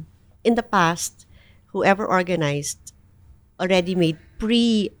in the past, whoever organized already made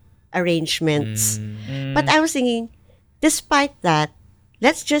pre-arrangements. But I was thinking, despite that,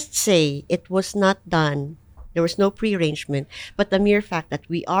 let's just say it was not done. There was no pre-arrangement, but the mere fact that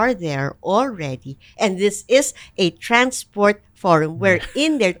we are there already, and this is a transport forum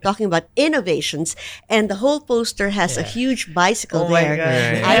wherein they're talking about innovations, and the whole poster has a huge bicycle Oh my there. God.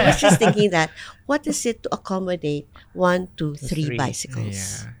 Right. I was just thinking that, what is it to accommodate 1, 2, 3 three.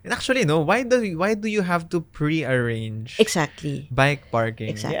 bicycles? Yeah. And actually, no. Why do you have to pre-arrange Exactly. bike parking?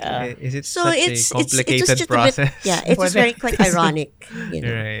 Exactly. Yeah. Is it So such it's a it was complicated just process? a bit, yeah, it For was them. very quite ironic.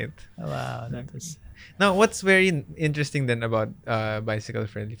 Right. Oh, wow, that was. Now, what's very interesting then about Bicycle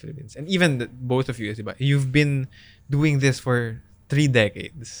Friendly Philippines, and even both of you, diba, you've been doing this for 3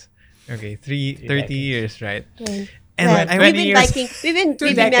 decades. Okay, 30 decades. years, right? Right. And Well, I we've 20 been years. biking. We've Two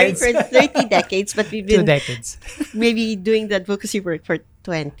been married decades. for 30 decades, but we've 2 been decades. maybe doing the advocacy work for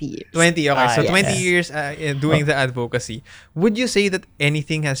 20 years. 20, okay. So yes. 20 years doing the advocacy. Would you say that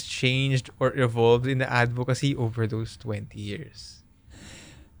anything has changed or evolved in the advocacy over those 20 years?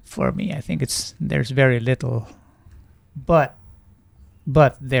 For me, I think there's very little, but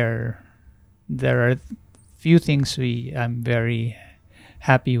there are few things I'm very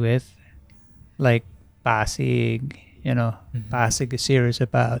happy with, like Pasig. Pasig is serious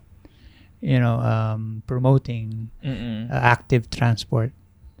about promoting active transport.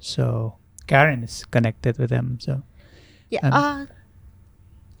 So Karen is connected with them. So Yeah.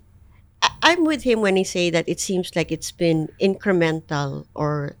 I'm with him when he say that it seems like it's been incremental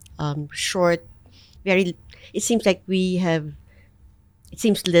or short. It seems like it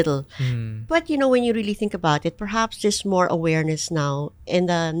seems little. But when you really think about it, perhaps there's more awareness now in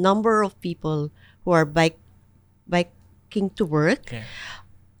the number of people who are biking to work. Yeah.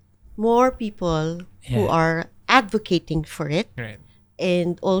 More people who Yeah. are advocating for it. Right.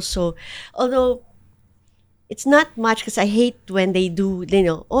 And also, although it's not much, because I hate when they do,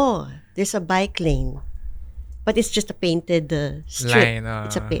 there's a bike lane, but it's just a painted strip.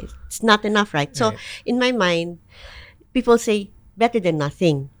 Line, It's not enough, right? So Right. in my mind, people say better than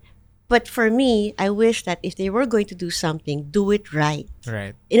nothing. But for me, I wish that if they were going to do something, do it right.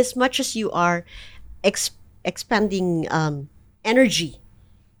 Right. In as much as you are expending energy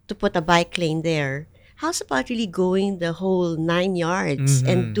to put a bike lane there, how's about really going the whole 9 yards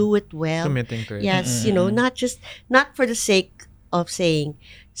and do it well? Committing to it. Yes, not for the sake of saying,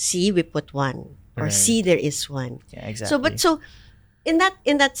 see, we put one, or Right. see, there is one. Yeah, exactly. So in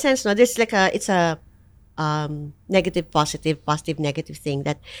that sense, no, there's like it's a negative, positive, positive, negative thing.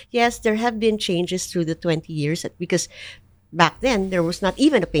 That yes, there have been changes through the 20 years because back then there was not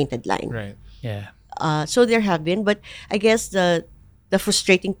even a painted line. Right. Yeah. So there have been, but I guess the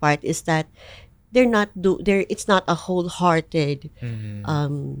frustrating part is that they're not it's not a wholehearted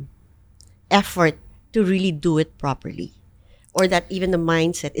effort to really do it properly, or that even the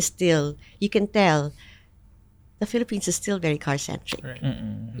mindset is still, you can tell the Philippines is still very car centric. Right.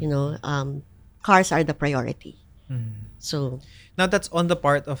 You know, cars are the priority. So Now that's on the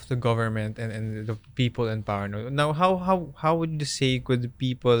part of the government and the people in power. No? Now, how would you say could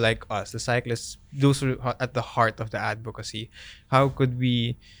people like us, the cyclists, those who are at the heart of the advocacy, how could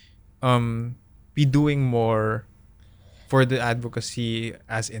we be doing more for the advocacy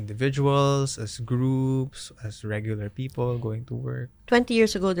as individuals, as groups, as regular people going to work? 20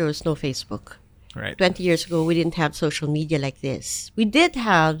 years ago there was no Facebook. Right. 20 years ago we didn't have social media like this.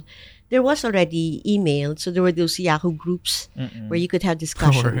 There was already email, so there were those Yahoo groups where you could have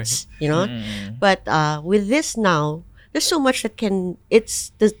discussions, you know. But with this now, there's so much that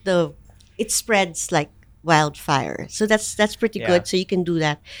it spreads like wildfire. So that's pretty good. So you can do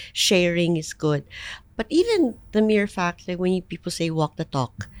that. Sharing is good. But even the mere fact that when people say walk the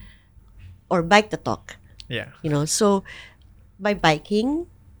talk or bike the talk, Yeah. you know, so by biking,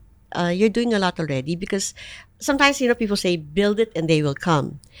 you're doing a lot already, because sometimes, you know, people say build it and they will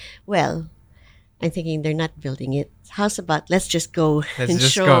come. Well, I'm thinking they're not building it. How's about let's just go Let's and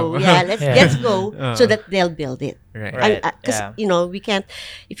just show? go. Yeah, let's go so that they'll build it. Right. Right. Because Yeah. you know, we can't,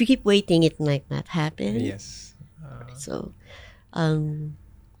 if you keep waiting, it might not happen. Yes. So, I'm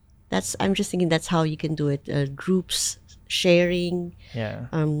just thinking that's how you can do it. Groups sharing. Yeah.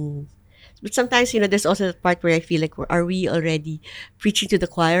 But sometimes, you know, there's also the part where I feel like, are we already preaching to the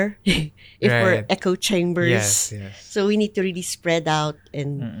choir? If we're Right. echo chambers. Yes. Yes. So we need to really spread out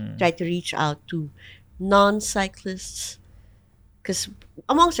and try to reach out to non-cyclists. Because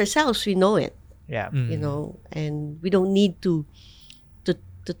amongst ourselves, we know it, Yeah. you know, and we don't need to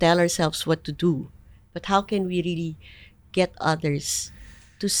tell ourselves what to do. But how can we really get others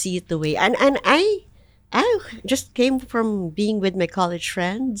to see it the way? And I just came from being with my college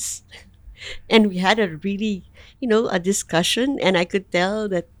friends, and we had a really, you know, a discussion, and I could tell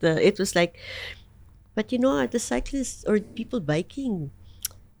that it was like, but you know, the cyclists or people biking,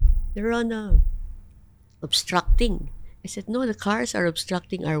 they're on obstructing. I said, no, the cars are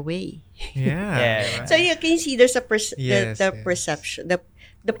obstructing our way. Yeah. Yeah. So you can see there's a Yes, the yes. perception,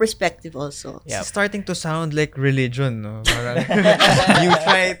 the perspective also. Yeah. It's starting to sound like religion, no? Parang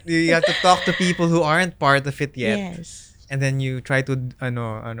you have to talk to people who aren't part of it yet. Yes. And then you try to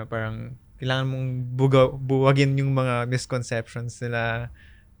parang kailangan mong buwagin yung mga misconceptions nila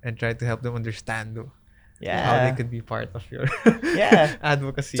and try to help them understand how Yeah. they could be part of your Yeah.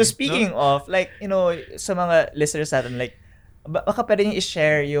 advocacy. So speaking of, like, you know, sa mga listeners natin, like, baka pwede nyo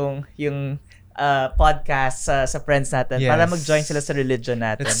i-share yung podcast sa friends natin para Yes. mag-join sila sa religion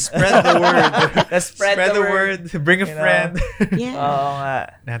natin. Let's spread the word. Let's spread the word. Bring a You know? friend. Yeah. Oo nga.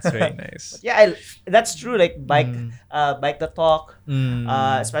 That's very nice. Yeah, that's true. Like, bike the talk. Mm.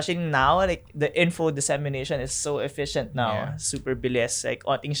 Especially now, like, the info dissemination is so efficient now. Yeah. Super bilis. Like,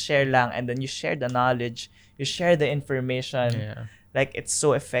 onting share lang, and then you share the knowledge, you share the information. Yeah. Like, it's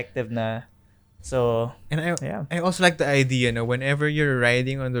so effective na. So, And Yeah. I also like the idea, whenever you're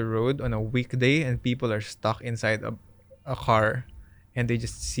riding on the road on a weekday and people are stuck inside a car and they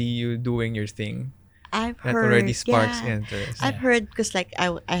just see you doing your thing, I've that heard. already sparks yeah. interest. I've heard, because like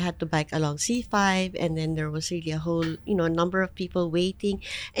I had to bike along C5, and then there was really a whole, you know, number of people waiting,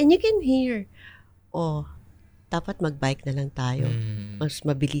 and you can hear, oh, dapat magbike na lang tayo. Mas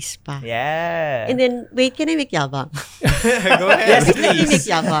mabilis pa. yeah. And then, wait, can I make yabang? Go ahead. Yes, let me make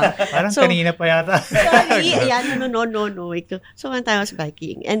yabang. Parang So- kanina pa yata. Sorry, yeah, no. Wait. So one time I was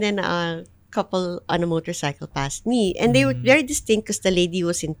biking, and then a couple on a motorcycle passed me, and they were very distinct because the lady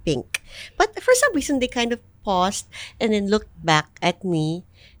was in pink. But for some reason, they kind of paused and then looked back at me.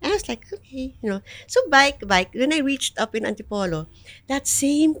 And I was like, okay, you know. So bike. When I reached up in Antipolo, that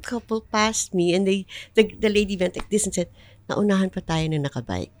same couple passed me, and the lady went like this and said, naunahan pa tayo na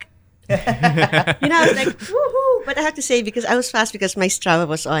nakabike. You know, I was like, woohoo! But I have to say, because I was fast because my Strava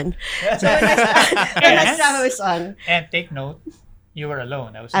was on. So when my Strava was on, And take note, you were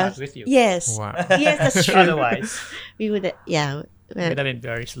alone. I was I not was, with you. yes. Wow. Yes, that's true. Otherwise. We would, yeah. It would have been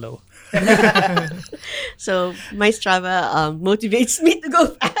very slow. So my Strava motivates me to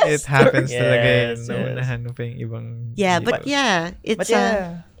go fast. It happens talaga yun. Yes, yes. Naunahan mo pa yung ibang Yeah, people. but yeah, it's But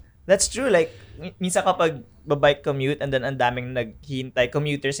yeah, that's true. Like, minsan kapag nagbabike commute and then ang daming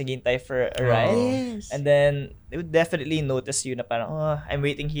commuters naghihintay for a ride. Yes. And then they would definitely notice you na parang, oh, I'm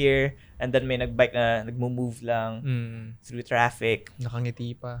waiting here. And then may nagbike na nagmo-move lang through traffic.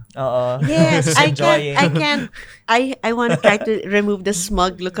 Nakangiti pa. Oo. Yes, Just I enjoying. can't. I want to try to remove the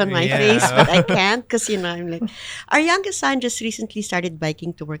smug look on my face, but I can't because I'm like, our youngest son just recently started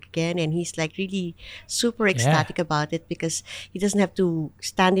biking to work again, and he's like really super ecstatic about it because he doesn't have to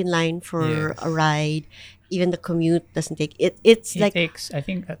stand in line for a ride. Even the commute doesn't take it. It takes, I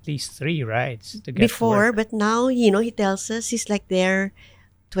think, at least 3 rides to get before, to work. but now he tells us he's like there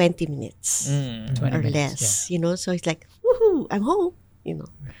 20 minutes 20 or minutes, less. So he's like, woohoo, I'm home.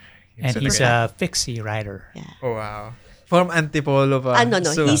 And he's a fixie rider. Yeah. Oh, wow. From Antipolo pa. No.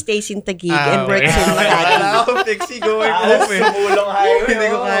 So, He stays in Taguig and works in Wala Makati. ako pixie going home eh. Sumulong highway. Hindi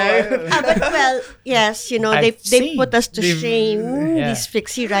ko kaya. But well, yes, they I've seen. put us to They've- shame. Yeah. These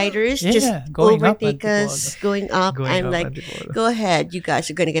fixie riders Yeah, just going up overtake Antipolo. us, going up. Going I'm up like, Antipolo. go ahead, you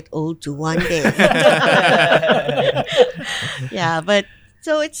guys are gonna get old too one day. Yeah, but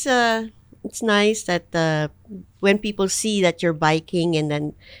so it's nice that when people see that you're biking and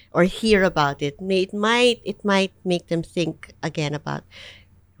then or hear about it, it might make them think again about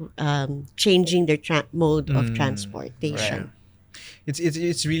changing their mode of transportation.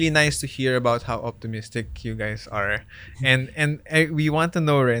 It's really nice to hear about how optimistic you guys are, and we want to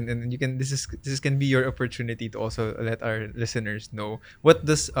know, Ren, and you can this can be your opportunity to also let our listeners know what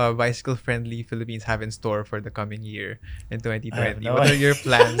does Bicycle Friendly Philippines have in store for the coming year in 2020. no What are your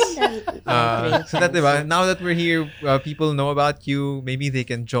plans? Great So that plans. diba, now that we're here, people know about you. Maybe they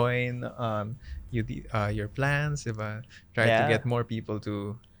can join your plans. Diba? Try to Yeah. get more people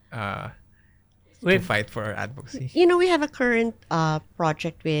to fight for our advocacy. We have a current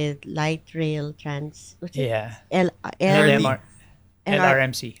project with Light Rail Trans. What's it? Yeah. LRMC.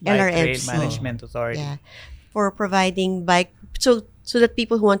 LRMC, Light Rail LRMC. Management Authority. Yeah, for providing bike so that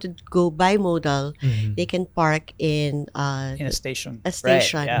people who want to go bimodal, they can park in In a station. a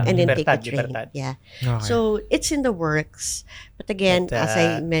station yeah. and then take the Libertad, train. Libertad. Yeah. Okay. So it's in the works. But again, But, as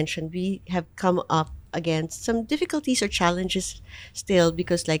I mentioned, we have come up against some difficulties or challenges still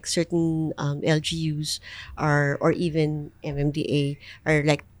because like certain LGUs or even MMDA are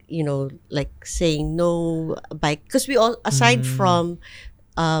like saying no bike because we all aside from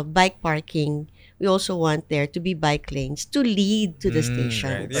bike parking, we also want there to be bike lanes to lead to the stations.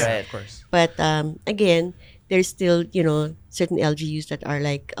 Right. Yeah, Right. of course. But again, there's still certain LGUs that are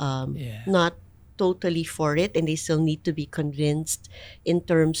like not totally for it, and they still need to be convinced in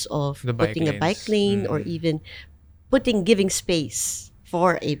terms of The bike putting a bike lanes. lane or even giving space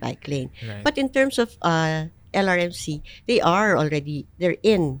for a bike lane. Right. But in terms of LRMC, they're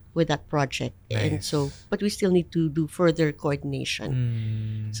in with that project, and Nice. so but we still need to do further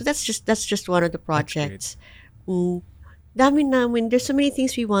coordination. So that's just one of the projects. Dami namin. There's so many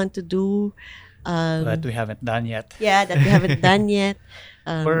things we want to do. But we haven't done yet. Yeah, that we haven't done yet.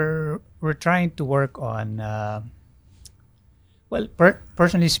 We're trying to work on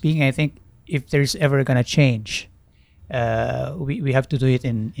personally speaking, I think if there's ever gonna change, we have to do it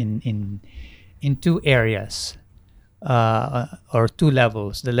in 2 areas or 2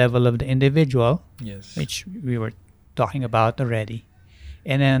 levels: the level of the individual, Yes. which we were talking about already,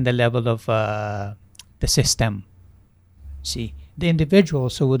 and then the level of the system. See, the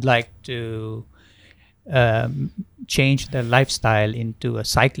individuals who would like to change their lifestyle into a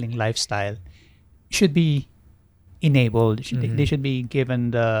cycling lifestyle should be enabled. They should be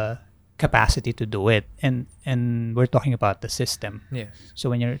given the capacity to do it, and we're talking about the system. Yes. So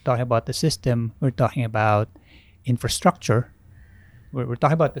when you're talking about the system, we're talking about infrastructure. We're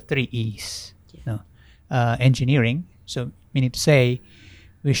talking about the 3 E's. Engineering. So meaning to say,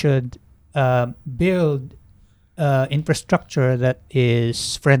 we should build infrastructure that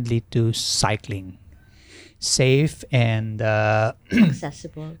is friendly to cycling, safe and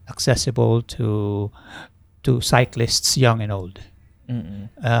Accessible. accessible to cyclists, young and old.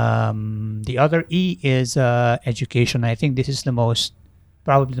 The other E is education. I think this is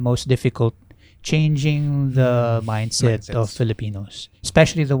probably the most difficult, changing the mindset of Mindsets. Filipinos,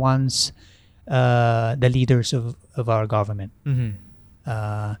 especially the ones, the leaders of our government.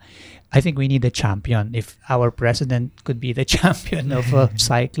 I think we need a champion. If our president could be the champion of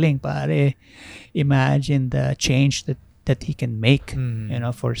cycling, pare, imagine the change that he can make,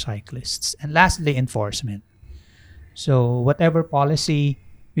 for cyclists. And lastly, enforcement. So whatever policy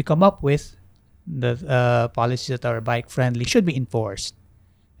we come up with, the policies that are bike friendly should be enforced,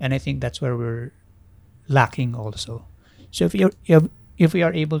 and I think that's where we're lacking also. So if we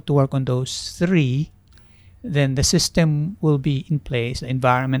are able to work on those 3, then the system will be in place, the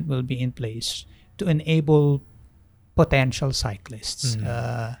environment will be in place to enable potential cyclists,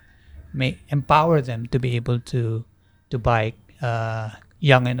 may empower them to be able to bike,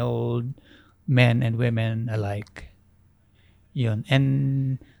 young and old, men and women alike. Yun.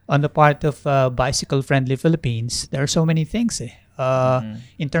 And on the part of Bicycle Friendly Philippines, there are so many things.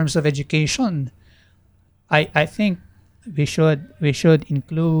 In terms of education, I think we should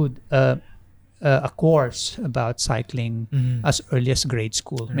include a course about cycling as early as grade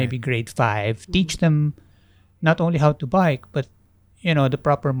school, maybe grade 5. Teach them not only how to bike, but the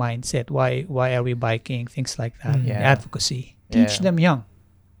proper mindset. Why are we biking? Things like that. Yeah. Advocacy. Teach Yeah. them young.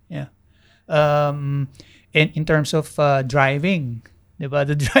 Yeah. In terms of driving, diba?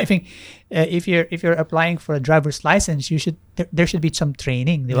 The driving, if you're applying for a driver's license, there should be some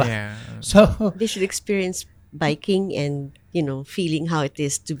training, diba? Yeah. So They should experience biking and feeling how it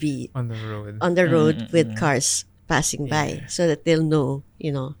is to be On the road. on the road with cars passing by, so that they'll know.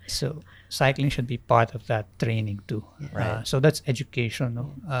 So cycling should be part of that training too. Right. So that's education.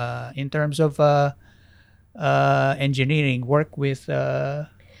 No? In terms of engineering, work with.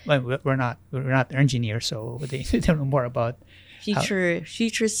 Well, we're not engineers, so they don't know more about. Future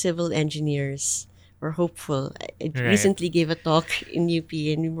civil engineers. We're hopeful. I Right. recently gave a talk in UP,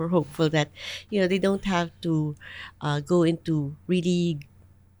 and we were hopeful that they don't have to go into really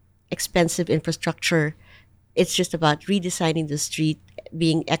expensive infrastructure. It's just about redesigning the street,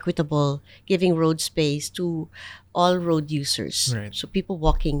 being equitable, giving road space to all road users. Right. So people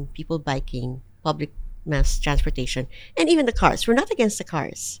walking, people biking, public mass transportation, and even the cars. We're not against the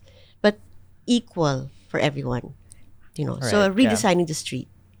cars, but equal for everyone. So Right, yeah. redesigning the street.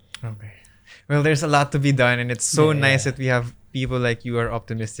 Okay. Well, there's a lot to be done, and it's so Yeah. nice that we have people like you are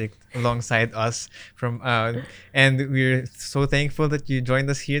optimistic alongside us and we're so thankful that you joined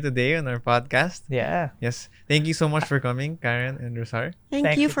us here today on our podcast. Yeah. Yes. Thank you so much for coming, Karen and Rosar. Thank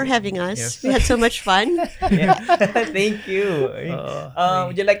Thank you you. for having us. Yes. We had so much fun. Yeah. Thank you.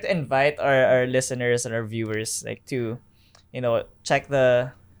 Oh, Would you like to invite our listeners and our viewers to, check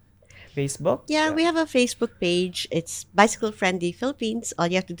the Facebook? Yeah, we have a Facebook page. It's Bicycle Friendly Philippines. All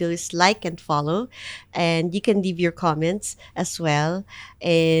you have to do is like and follow, and you can leave your comments as well.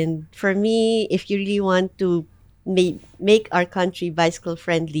 And for me, if you really want to make our country bicycle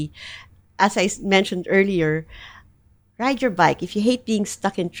friendly, as I mentioned earlier, ride your bike. If you hate being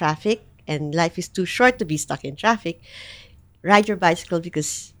stuck in traffic and life is too short to be stuck in traffic, ride your bicycle,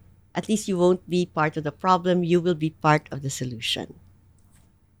 because at least you won't be part of the problem. You will be part of the solution.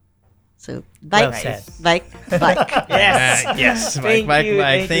 So Well bike, said. bike, bike. Yes. Yes. Thank Mike. you.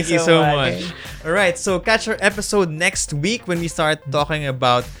 Thank you so much. All right. So catch our episode next week when we start talking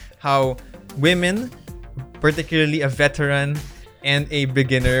about how women, particularly a veteran and a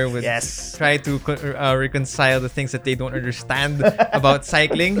beginner, would Yes. try to reconcile the things that they don't understand about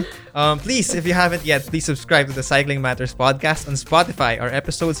cycling. Please, if you haven't yet, please subscribe to the Cycling Matters podcast on Spotify. Our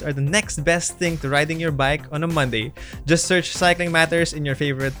episodes are the next best thing to riding your bike on a Monday. Just search Cycling Matters in your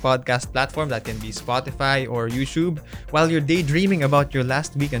favorite podcast platform. That can be Spotify or YouTube while you're daydreaming about your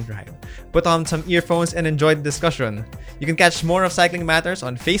last weekend ride. Put on some earphones and enjoy the discussion. You can catch more of Cycling Matters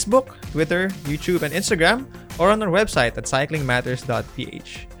on Facebook, Twitter, YouTube, and Instagram, or on our website at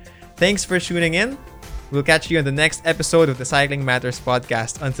cyclingmatters.ph. Thanks for tuning in. We'll catch you on the next episode of the Cycling Matters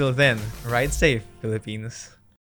podcast. Until then, ride safe, Philippines.